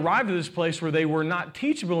people, they had arrived at this place where they were not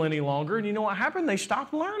teachable any longer. And you know what happened? They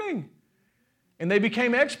stopped learning. And they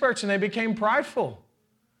became experts and they became prideful.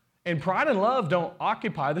 And pride and love don't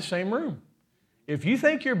occupy the same room. If you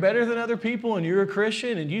think you're better than other people and you're a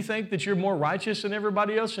Christian and you think that you're more righteous than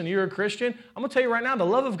everybody else and you're a Christian, I'm going to tell you right now, the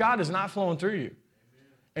love of God is not flowing through you.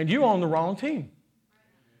 And you're on the wrong team.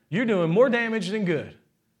 You're doing more damage than good.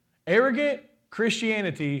 Arrogant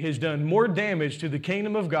Christianity has done more damage to the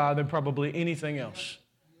kingdom of God than probably anything else.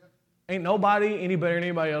 Ain't nobody any better than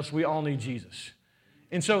anybody else. We all need Jesus.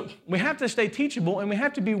 And so we have to stay teachable and we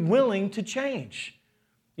have to be willing to change.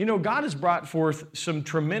 You know, God has brought forth some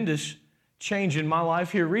tremendous change in my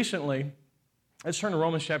life here recently. Let's turn to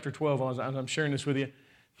Romans chapter 12 as I'm sharing this with you.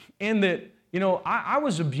 In that, you know, I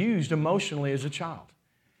was abused emotionally as a child.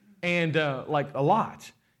 And like a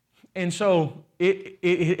lot. And so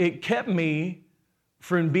it kept me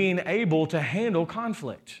from being able to handle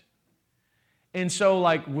conflict. And so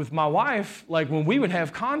like with my wife, like when we would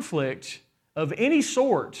have conflict of any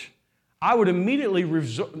sort, I would immediately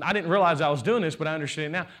resort. I didn't realize I was doing this, but I understand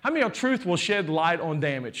it now. How many of truth will shed light on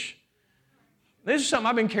damage? This is something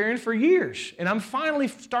I've been carrying for years, and I'm finally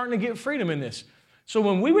starting to get freedom in this. So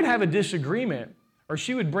when we would have a disagreement, or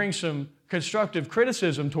she would bring some constructive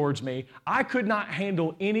criticism towards me, I could not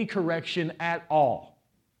handle any correction at all.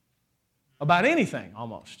 About anything,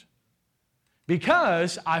 almost.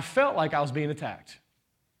 Because I felt like I was being attacked.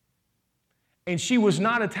 And she was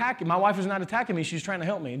not attacking, my wife was not attacking me, she was trying to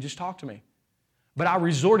help me and just talk to me. But I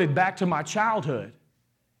resorted back to my childhood,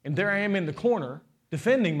 and there I am in the corner,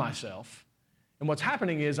 defending myself. And what's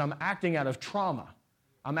happening is I'm acting out of trauma.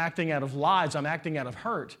 I'm acting out of lies. I'm acting out of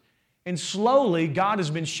hurt. And slowly, God has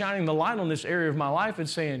been shining the light on this area of my life and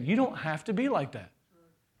saying, you don't have to be like that.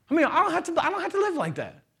 I mean, I don't have to live like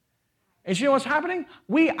that. And you know what's happening?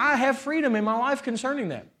 I have freedom in my life concerning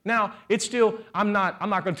that. Now, it's still, I'm not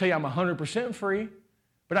going to tell you I'm 100% free,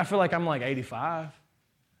 but I feel like I'm like 85.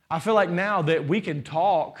 I feel like now that we can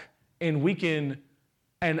talk and we can,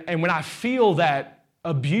 and when I feel that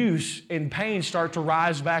abuse and pain start to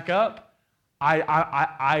rise back up,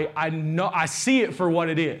 I know, I see it for what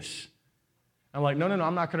it is. I'm like, no,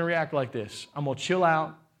 I'm not going to react like this. I'm going to chill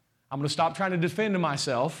out. I'm going to stop trying to defend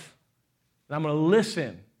myself, and I'm going to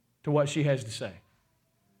listen to what she has to say.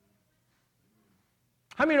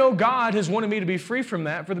 How many know God has wanted me to be free from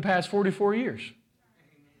that for the past 44 years?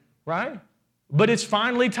 Right? But it's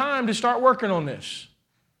finally time to start working on this.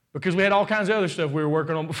 Because we had all kinds of other stuff we were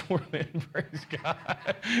working on before then. Praise God.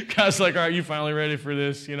 God's like, all right, you finally ready for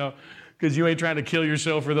this, you know, because you ain't trying to kill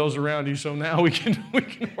yourself or those around you. So now we can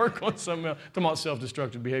work on something else. Talking about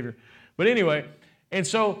self-destructive behavior. But anyway, and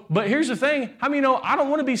so, but here's the thing. How many know I don't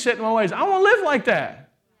want to be set in my ways? I want to live like that.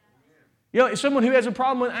 You know, someone who has a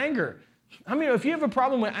problem with anger. I mean, if you have a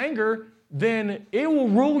problem with anger, then it will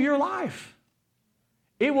rule your life.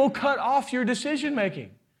 It will cut off your decision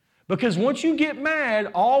making. Because once you get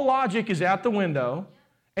mad, all logic is out the window,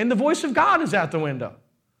 and the voice of God is out the window.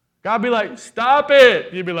 God be like, stop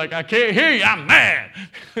it. You'd be like, I can't hear you, I'm mad.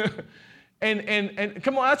 and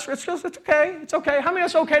come on, it's okay. It's okay. How many of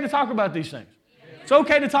us okay to talk about these things? It's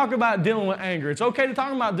okay to talk about dealing with anger. It's okay to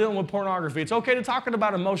talk about dealing with pornography. It's okay to talk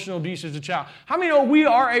about emotional abuse as a child. How many know we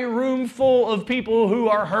are a room full of people who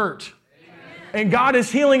are hurt? Amen. And God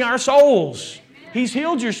is healing our souls. Amen. He's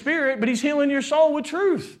healed your spirit, but He's healing your soul with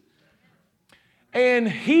truth. And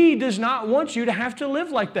He does not want you to have to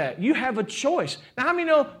live like that. You have a choice. Now, how many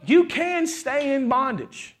know you can stay in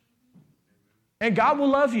bondage? And God will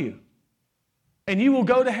love you. And you will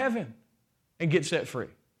go to heaven and get set free.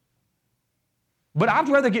 But I'd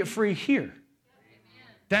rather get free here,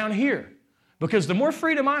 down here. Because the more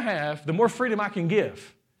freedom I have, the more freedom I can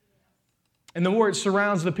give. And the more it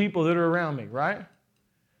surrounds the people that are around me, right?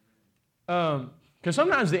 Because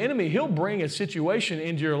sometimes the enemy, he'll bring a situation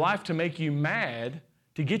into your life to make you mad,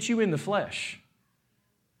 to get you in the flesh.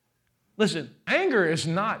 Listen, anger is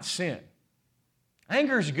not sin.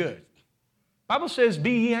 Anger is good. The Bible says,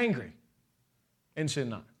 be ye angry and sin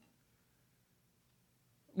not.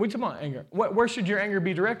 We talk about anger. Where should your anger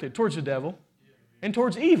be directed? Towards the devil and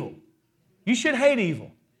towards evil. You should hate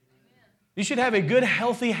evil. You should have a good,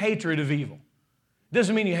 healthy hatred of evil.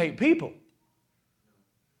 Doesn't mean you hate people.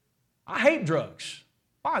 I hate drugs.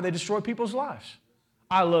 Why? They destroy people's lives.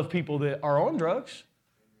 I love people that are on drugs.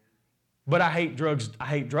 But I hate drugs. I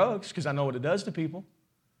hate drugs because I know what it does to people.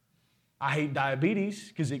 I hate diabetes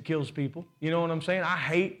because it kills people. You know what I'm saying? I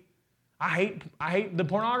hate the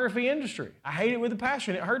pornography industry. I hate it with a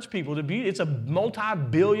passion. It hurts people. It's a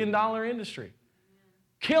multi-billion-dollar industry.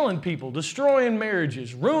 Killing people, destroying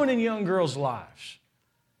marriages, ruining young girls' lives.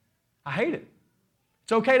 I hate it.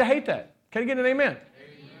 It's okay to hate that. Can I get an amen?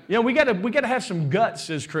 You know, we got to have some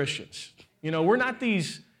guts as Christians. You know, we're not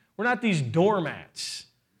these doormats.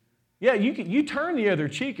 Yeah, you turn the other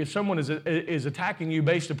cheek if someone is attacking you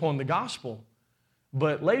based upon the gospel.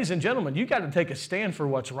 But ladies and gentlemen, you got to take a stand for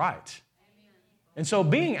what's right. And so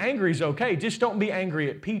being angry is okay. Just don't be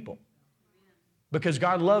angry at people. Because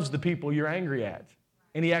God loves the people you're angry at.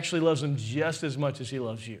 And He actually loves them just as much as He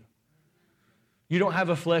loves you. You don't have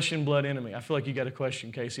a flesh and blood enemy. I feel like you got a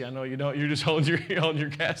question, Casey. I know you don't. You're just holding your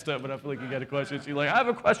cast up, but I feel like you got a question. So you're like, I have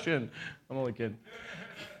a question. I'm only kidding.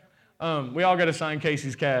 We all got to sign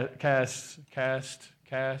Casey's cast. Is that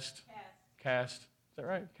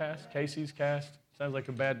right? Casey's cast. Sounds like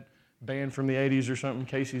a bad band from the 80s or something.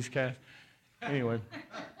 Casey's cast. Anyway,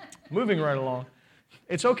 moving right along.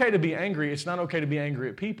 It's okay to be angry. It's not okay to be angry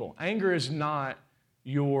at people. Anger is not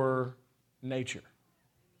your nature.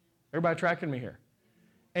 Everybody tracking me here?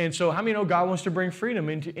 And so how many know God wants to bring freedom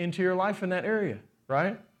into your life in that area,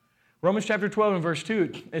 right? Romans chapter 12 and verse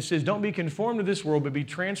 2, it says, don't be conformed to this world, but be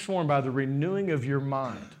transformed by the renewing of your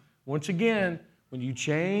mind. Once again, when you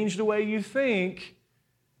change the way you think,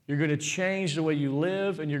 you're going to change the way you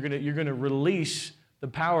live, and you're going to release the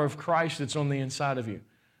power of Christ that's on the inside of you.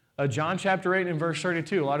 John chapter 8 and verse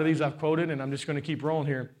 32, a lot of these I've quoted, and I'm just going to keep rolling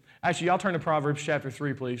here. Actually, y'all turn to Proverbs chapter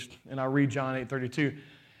 3, please, and I'll read John 8:32.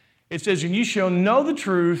 It says, and you shall know the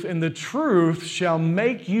truth, and the truth shall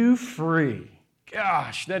make you free.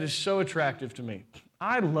 Gosh, that is so attractive to me.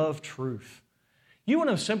 I love truth. You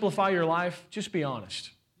want to simplify your life? Just be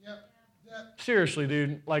honest. Yep. Seriously,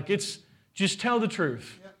 dude. Like, it's just tell the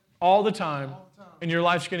truth all the time, and your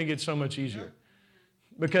life's going to get so much easier. Yep.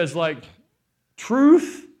 Because, like,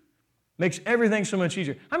 truth makes everything so much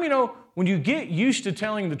easier. I mean, you know, when you get used to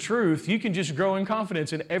telling the truth, you can just grow in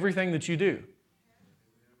confidence in everything that you do.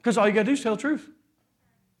 Because all you got to do is tell the truth.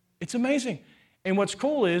 It's amazing. And what's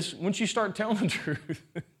cool is, once you start telling the truth,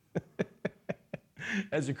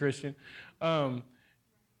 as a Christian,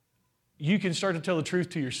 you can start to tell the truth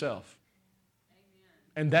to yourself.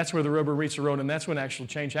 And that's where the rubber meets the road, and that's when actual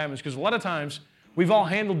change happens. Because a lot of times, we've all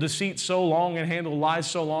handled deceit so long and handled lies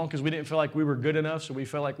so long because we didn't feel like we were good enough, so we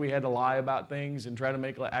felt like we had to lie about things and try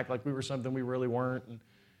to act like we were something we really weren't. And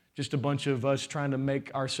just a bunch of us trying to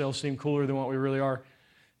make ourselves seem cooler than what we really are.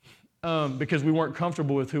 Because we weren't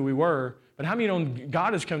comfortable with who we were. But how many know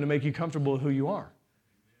God has come to make you comfortable with who you are?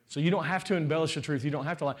 So you don't have to embellish the truth. You don't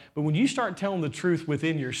have to lie. But when you start telling the truth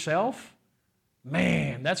within yourself,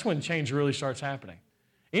 man, that's when change really starts happening.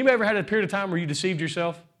 Anybody ever had a period of time where you deceived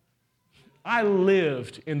yourself? I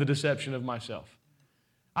lived in the deception of myself.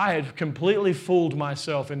 I had completely fooled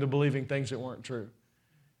myself into believing things that weren't true.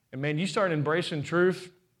 And man, you start embracing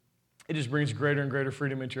truth, it just brings greater and greater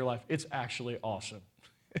freedom into your life. It's actually awesome.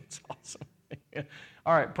 It's awesome.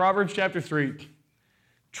 All right, Proverbs chapter 3.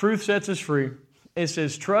 Truth sets us free. It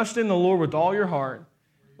says, trust in the Lord with all your heart.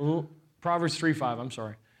 Proverbs 3:5, I'm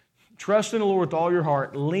sorry. Trust in the Lord with all your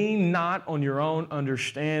heart. Lean not on your own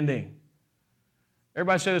understanding.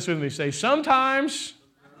 Everybody say this with me. Say, sometimes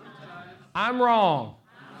I'm wrong.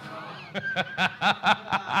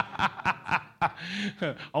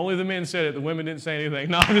 Only the men said it. The women didn't say anything.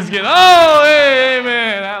 No, I'm just kidding. Oh, hey,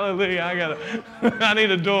 amen. Hallelujah. I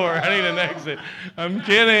need a door. I need an exit. I'm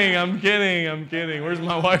kidding. Where's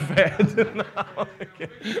my wife at? No,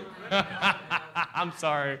 I'm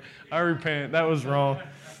sorry. I repent. That was wrong.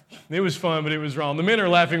 It was fun, but it was wrong. The men are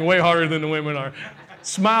laughing way harder than the women are.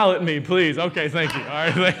 Smile at me, please. Okay, thank you. All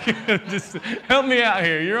right, thank you. Just help me out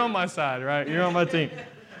here. You're on my side, right? You're on my team.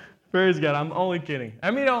 Praise God. I'm only kidding.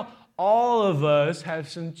 I mean, all of us have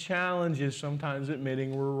some challenges sometimes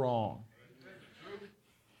admitting we're wrong.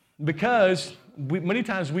 Because many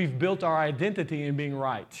times we've built our identity in being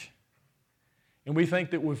right. And we think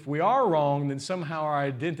that if we are wrong, then somehow our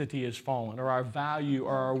identity has fallen, or our value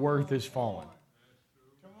or our worth has fallen.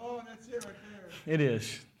 Come on, that's it right there. It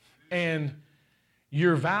is. And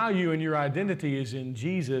your value and your identity is in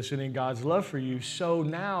Jesus and in God's love for you, so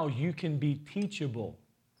now you can be teachable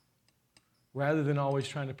rather than always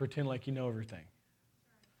trying to pretend like you know everything.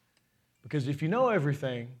 Because if you know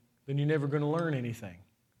everything, then you're never going to learn anything,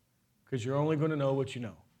 because you're only going to know what you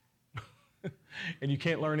know. And you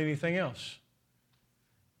can't learn anything else.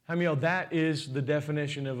 How many of you know that is the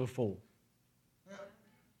definition of a fool?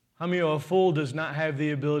 How many of you know a fool does not have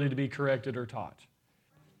the ability to be corrected or taught?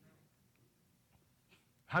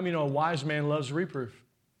 How many of you know a wise man loves reproof?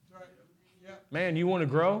 That's right. Yeah. Man, you want to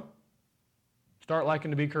grow? Start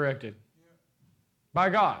liking to be corrected. By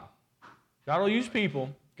God. God will use people.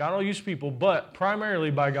 God will use people, but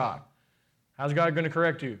primarily by God. How's God going to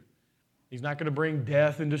correct you? He's not going to bring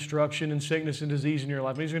death and destruction and sickness and disease in your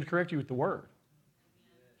life. He's going to correct you with the Word.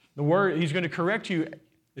 The Word, He's going to correct you.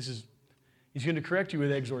 He's going to correct you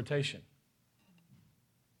with exhortation.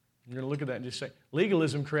 You're going to look at that and just say,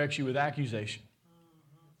 legalism corrects you with accusation.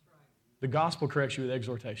 The gospel corrects you with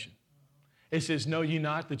exhortation. It says, know ye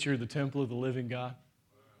not that you're the temple of the living God?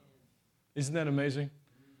 Isn't that amazing?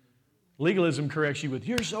 Legalism corrects you with,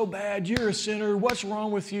 you're so bad, you're a sinner, what's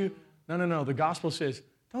wrong with you? No. The gospel says,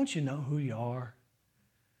 don't you know who you are?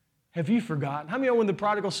 Have you forgotten? How many of you know when the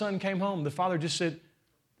prodigal son came home, the father just said,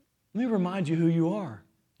 let me remind you who you are.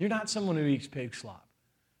 You're not someone who eats pig slop.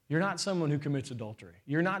 You're not someone who commits adultery.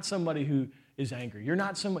 You're not somebody who is angry. You're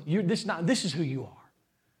not someone, this is who you are.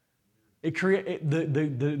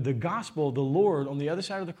 The gospel, the Lord, on the other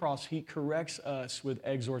side of the cross, He corrects us with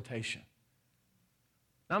exhortation.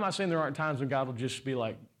 Now, I'm not saying there aren't times when God will just be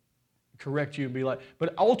like, correct you and be like,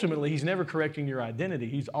 but ultimately, He's never correcting your identity.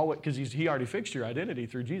 He's always, because He already fixed your identity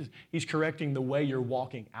through Jesus. He's correcting the way you're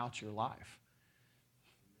walking out your life.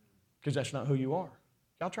 Because that's not who you are.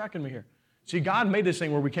 Y'all tracking me here? See, God made this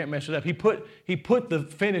thing where we can't mess it up. He put the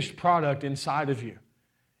finished product inside of you.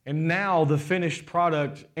 And now the finished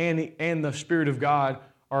product and the Spirit of God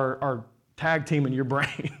are tag teaming your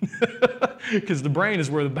brain. Because the brain is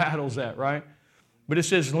where the battle's at, right? But it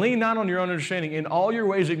says, lean not on your own understanding. In all your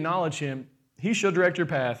ways acknowledge Him. He shall direct your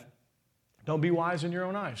path. Don't be wise in your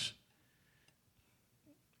own eyes.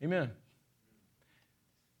 Amen.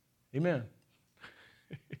 Amen.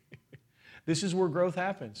 This is where growth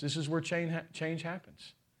happens. This is where change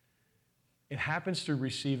happens. It happens through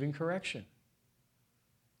receiving correction.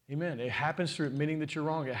 Amen. It happens through admitting that you're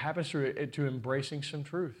wrong. It happens through embracing some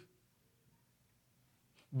truth.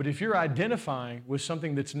 But if you're identifying with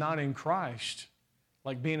something that's not in Christ,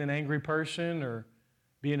 like being an angry person or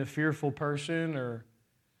being a fearful person or,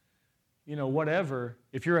 whatever,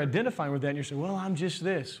 if you're identifying with that and you're saying, well, I'm just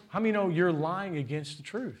this. How many know you're lying against the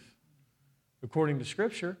truth? According to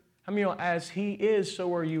Scripture, how many know as He is,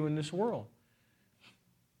 so are you in this world?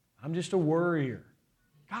 I'm just a worrier.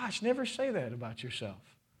 Gosh, never say that about yourself.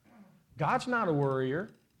 God's not a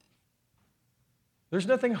worrier. There's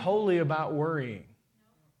nothing holy about worrying.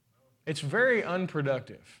 It's very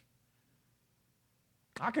unproductive.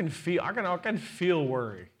 I can feel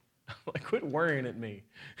worry. Like, quit worrying at me.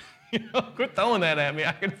 Quit throwing that at me.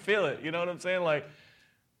 I can feel it. You know what I'm saying?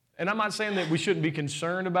 And I'm not saying that we shouldn't be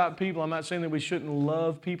concerned about people. I'm not saying that we shouldn't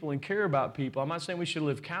love people and care about people. I'm not saying we should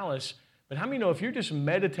live callous. But how many know if you're just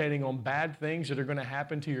meditating on bad things that are going to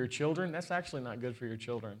happen to your children, that's actually not good for your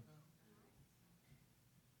children.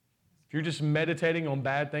 If you're just meditating on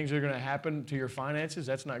bad things that are going to happen to your finances,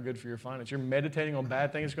 that's not good for your finances. You're meditating on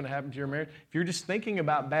bad things that's going to happen to your marriage. If you're just thinking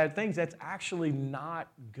about bad things, that's actually not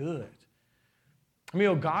good.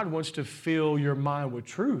 God wants to fill your mind with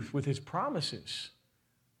truth, with His promises,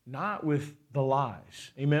 not with the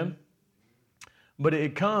lies. Amen? But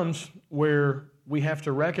it comes where we have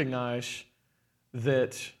to recognize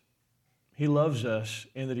that He loves us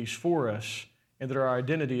and that He's for us and that our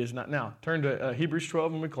identity is not. Now, turn to Hebrews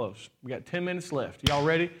 12 and we close. We got 10 minutes left. Y'all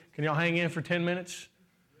ready? Can y'all hang in for 10 minutes?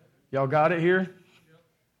 Y'all got it here?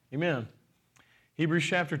 Amen. Hebrews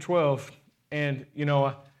chapter 12. And,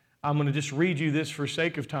 I'm going to just read you this for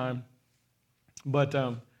sake of time. But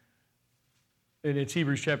it's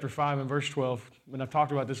Hebrews chapter 5 and verse 12. And I've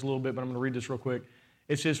talked about this a little bit, but I'm going to read this real quick.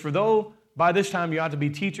 It says, for though By this time, you ought to be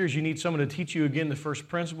teachers. You need someone to teach you again the first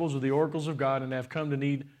principles of the oracles of God, and have come to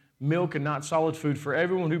need milk and not solid food. For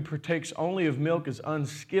everyone who partakes only of milk is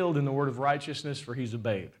unskilled in the word of righteousness, for he's a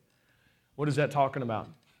babe. What is that talking about?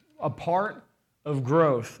 A part of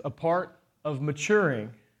growth, a part of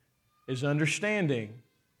maturing is understanding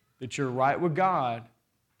that you're right with God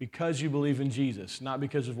because you believe in Jesus, not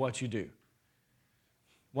because of what you do.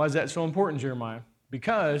 Why is that so important, Jeremiah?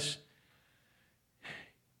 Because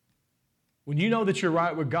when you know that you're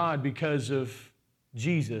right with God because of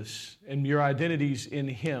Jesus and your identity's in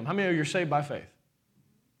Him, how many of you are saved by faith?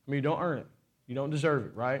 I mean, you don't earn it. You don't deserve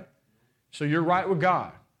it, right? So you're right with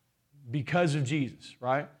God because of Jesus,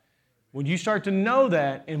 right? When you start to know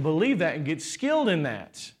that and believe that and get skilled in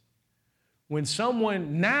that, when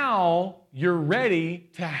now you're ready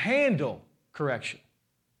to handle correction.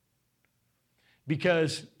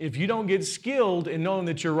 Because if you don't get skilled in knowing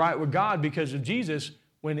that you're right with God because of Jesus,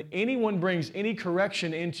 when anyone brings any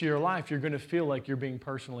correction into your life, you're going to feel like you're being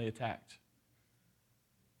personally attacked.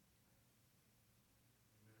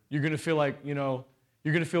 You're going to feel like, you're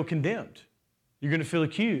going to feel condemned. You're going to feel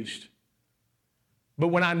accused. But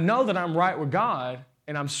when I know that I'm right with God,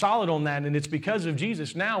 and I'm solid on that, and it's because of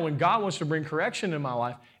Jesus, now when God wants to bring correction in my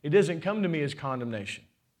life, it doesn't come to me as condemnation.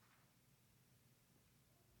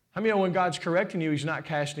 How many know when God's correcting you, He's not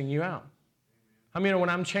casting you out? How many know when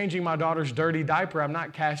I'm changing my daughter's dirty diaper, I'm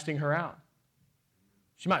not casting her out?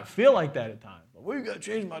 She might feel like that at times. What you got to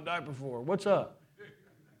change my diaper for? What's up?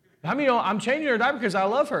 How many know I'm changing her diaper because I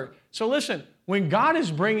love her? So listen, when God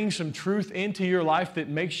is bringing some truth into your life that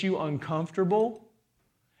makes you uncomfortable,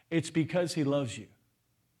 it's because He loves you.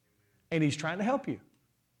 And He's trying to help you.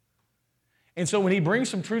 And so when He brings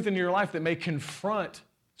some truth into your life that may confront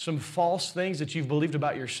some false things that you've believed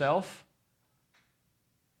about yourself,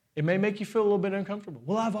 it may make you feel a little bit uncomfortable.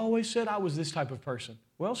 Well, I've always said I was this type of person.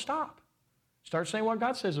 Well, stop. Start saying what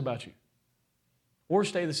God says about you. Or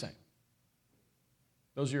stay the same.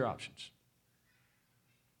 Those are your options.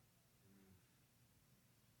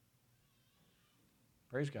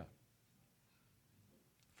 Praise God.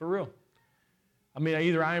 For real. I mean,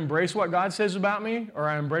 either I embrace what God says about me, or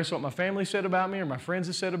I embrace what my family said about me, or my friends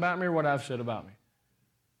have said about me, or what I've said about me.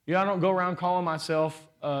 I don't go around calling myself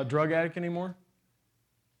a drug addict anymore.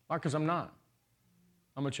 Why? Because I'm not.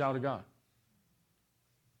 I'm a child of God.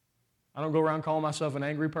 I don't go around calling myself an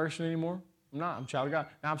angry person anymore. I'm not. I'm a child of God.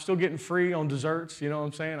 Now, I'm still getting free on desserts. You know what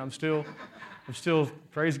I'm saying? I'm still,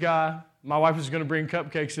 praise God. My wife was going to bring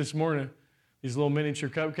cupcakes this morning. These little miniature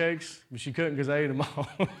cupcakes, but she couldn't because I ate them all.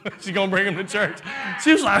 She's going to bring them to church.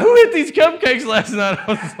 She was like, who ate these cupcakes last night?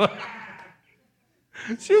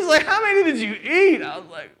 She was like, how many did you eat? I was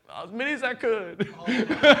like, as many as I could.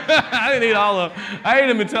 I didn't eat all of them. I ate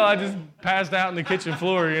them until I just passed out on the kitchen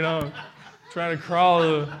floor, trying to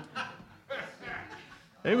crawl.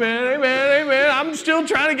 Amen. I'm still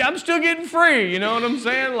getting free. You know what I'm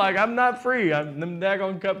saying? Like, I'm not free. I'm them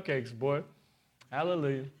daggone cupcakes, boy.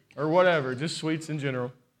 Hallelujah. Or whatever, just sweets in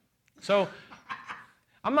general. So,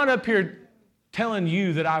 I'm not up here telling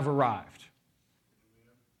you that I've arrived.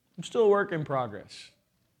 I'm still a work in progress.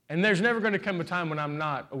 And there's never going to come a time when I'm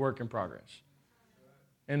not a work in progress.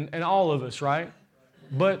 And all of us, right?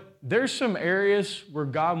 But there's some areas where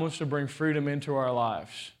God wants to bring freedom into our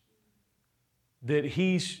lives. That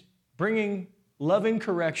He's bringing loving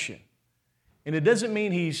correction. And it doesn't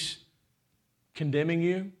mean He's condemning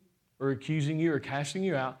you or accusing you or casting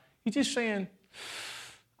you out. He's just saying,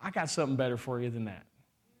 I got something better for you than that.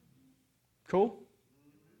 Cool?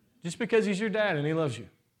 Just because He's your dad and He loves you.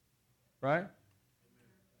 Right?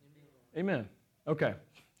 Amen. Okay.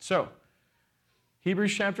 So,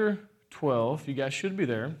 Hebrews chapter 12. You guys should be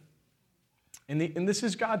there. And this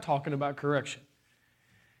is God talking about correction.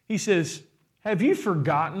 He says, have you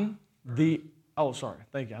forgotten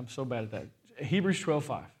thank you. I'm so bad at that. Hebrews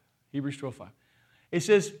 12:5. Hebrews 12:5. It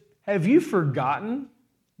says, have you forgotten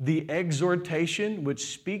the exhortation which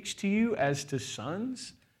speaks to you as to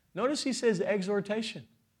sons? Notice he says exhortation.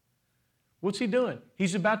 What's he doing?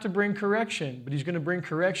 He's about to bring correction, but he's going to bring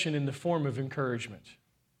correction in the form of encouragement.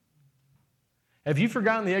 Have you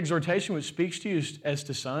forgotten the exhortation which speaks to you as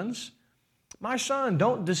to sons? My son,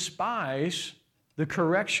 don't despise the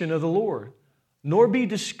correction of the Lord, nor be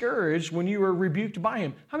discouraged when you are rebuked by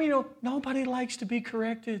Him. How many know nobody likes to be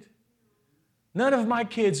corrected? None of my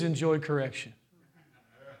kids enjoy correction.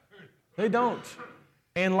 They don't.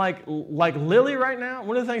 And like Lily right now,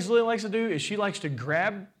 one of the things Lily likes to do is she likes to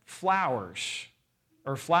grab flowers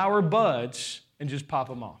or flower buds and just pop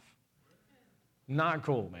them off. Not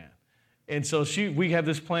cool, man. And so we have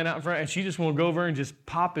this plant out in front, and she just want to go over and just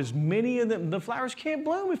pop as many of them. The flowers can't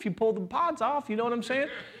bloom if you pull the pods off, you know what I'm saying?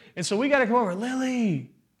 And so we got to come over, Lily,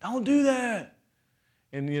 don't do that.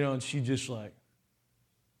 And, and she just like,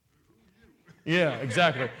 yeah,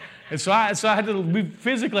 exactly. And so we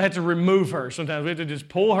physically had to remove her. Sometimes we had to just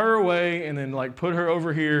pull her away and then like put her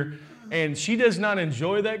over here. And she does not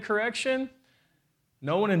enjoy that correction.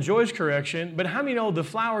 No one enjoys correction. But how many know the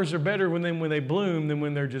flowers are better when they bloom than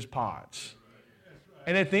when they're just pods?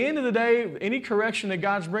 And at the end of the day, any correction that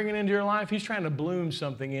God's bringing into your life, He's trying to bloom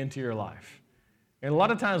something into your life. And a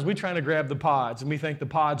lot of times we try to grab the pods and we think the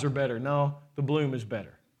pods are better. No, the bloom is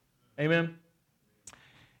better. Amen?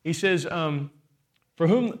 He says, for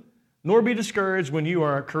whom, nor be discouraged when you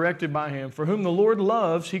are corrected by Him. For whom the Lord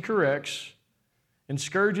loves, He corrects and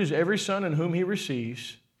scourges every son in whom He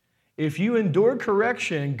receives. If you endure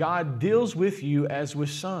correction, God deals with you as with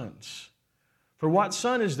sons. For what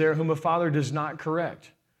son is there whom a father does not correct?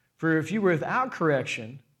 For if you were without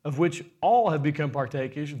correction, of which all have become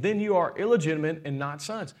partakers, then you are illegitimate and not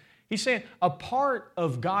sons. He's saying a part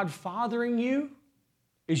of God fathering you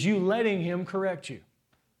is you letting Him correct you.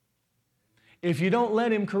 If you don't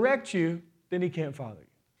let Him correct you, then He can't father you.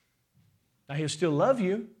 Now, He'll still love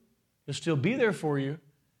you. He'll still be there for you.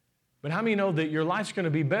 But how many know that your life's going to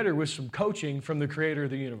be better with some coaching from the Creator of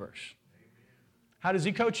the universe? How does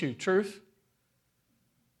He coach you? Truth.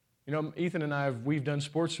 Ethan and I, we've done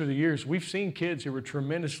sports through the years. We've seen kids who were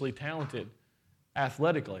tremendously talented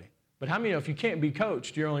athletically. But how many know if you can't be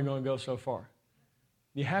coached, you're only going to go so far?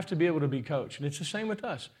 You have to be able to be coached. And it's the same with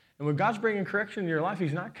us. And when God's bringing correction in your life,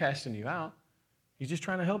 He's not casting you out. He's just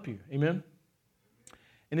trying to help you. Amen?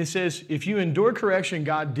 And it says, if you endure correction,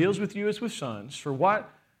 God deals with you as with sons. For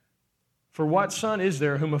what son is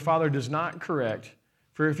there whom a father does not correct?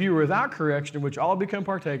 For if you were without correction, in which all become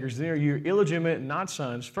partakers, then are you illegitimate and not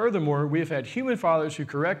sons. Furthermore, we have had human fathers who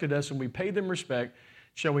corrected us, and we paid them respect.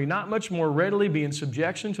 Shall we not much more readily be in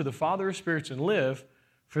subjection to the Father of spirits and live?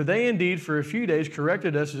 For they indeed for a few days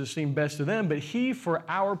corrected us as it seemed best to them, but He for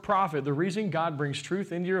our profit. The reason God brings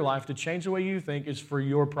truth into your life to change the way you think is for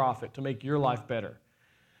your profit, to make your life better,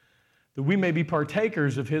 that we may be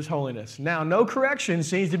partakers of His holiness. Now, no correction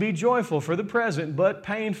seems to be joyful for the present, but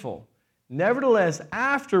painful. Nevertheless,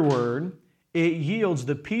 afterward, it yields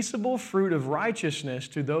the peaceable fruit of righteousness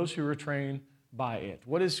to those who are trained by it.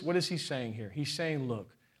 What is He saying here? He's saying,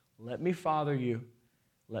 look, let me father you.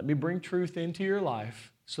 Let me bring truth into your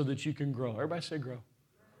life so that you can grow. Everybody say grow.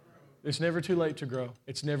 It's never too late to grow.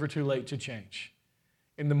 It's never too late to change.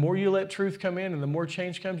 And the more you let truth come in and the more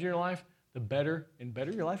change comes in your life, the better and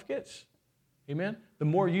better your life gets. Amen? The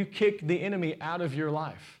more you kick the enemy out of your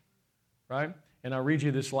life, right? And I'll read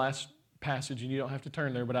you this last passage, and you don't have to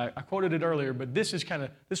turn there, but I quoted it earlier, but this is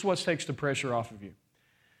what takes the pressure off of you.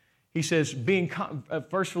 He says, 1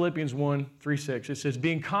 Philippians 1:3-6, it says,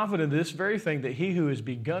 being confident of this very thing, that He who has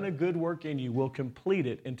begun a good work in you will complete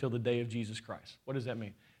it until the day of Jesus Christ. What does that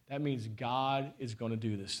mean? That means God is going to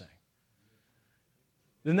do this thing.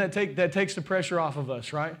 Then that takes the pressure off of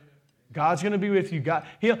us, right? God's going to be with you.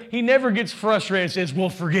 He never gets frustrated and says, well,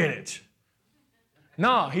 forget it.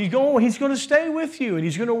 No, He's going to stay with you, and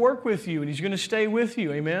He's going to work with you, and He's going to stay with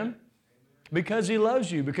you. Amen? Because He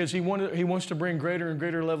loves you, because He wants to bring greater and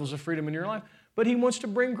greater levels of freedom in your life, but He wants to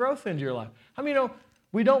bring growth into your life. I mean,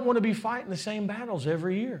 we don't want to be fighting the same battles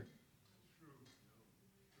every year.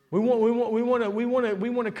 We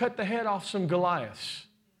want to cut the head off some Goliaths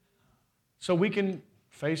so we can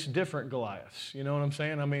face different Goliaths. You know what I'm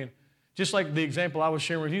saying? I mean, just like the example I was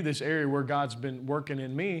sharing with you, this area where God's been working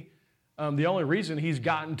in me, the only reason He's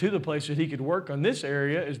gotten to the place that He could work on this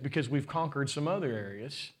area is because we've conquered some other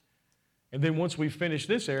areas. And then once we finish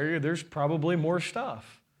this area, there's probably more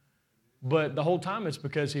stuff. But the whole time it's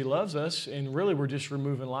because He loves us, and really we're just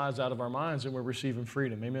removing lies out of our minds and we're receiving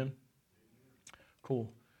freedom. Amen? Cool.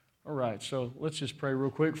 All right, so let's just pray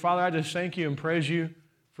real quick. Father, I just thank You and praise You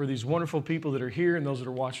for these wonderful people that are here and those that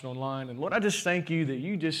are watching online. And Lord, I just thank You that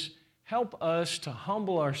You just help us to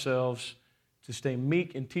humble ourselves, to stay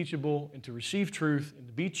meek and teachable, and to receive truth and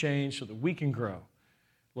to be changed so that we can grow.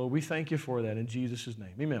 Lord, we thank You for that in Jesus'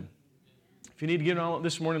 name. Amen. If you need to get on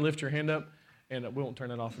this morning, lift your hand up, and we won't turn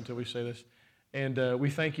that off until we say this. And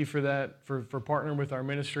we thank You for that, for partnering with our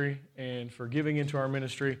ministry and for giving into our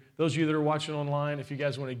ministry. Those of you that are watching online, if you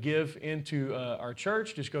guys want to give into our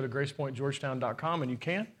church, just go to gracepointgeorgetown.com, and you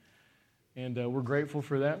can. And we're grateful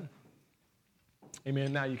for that.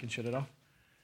 Amen. Now you can shut it off.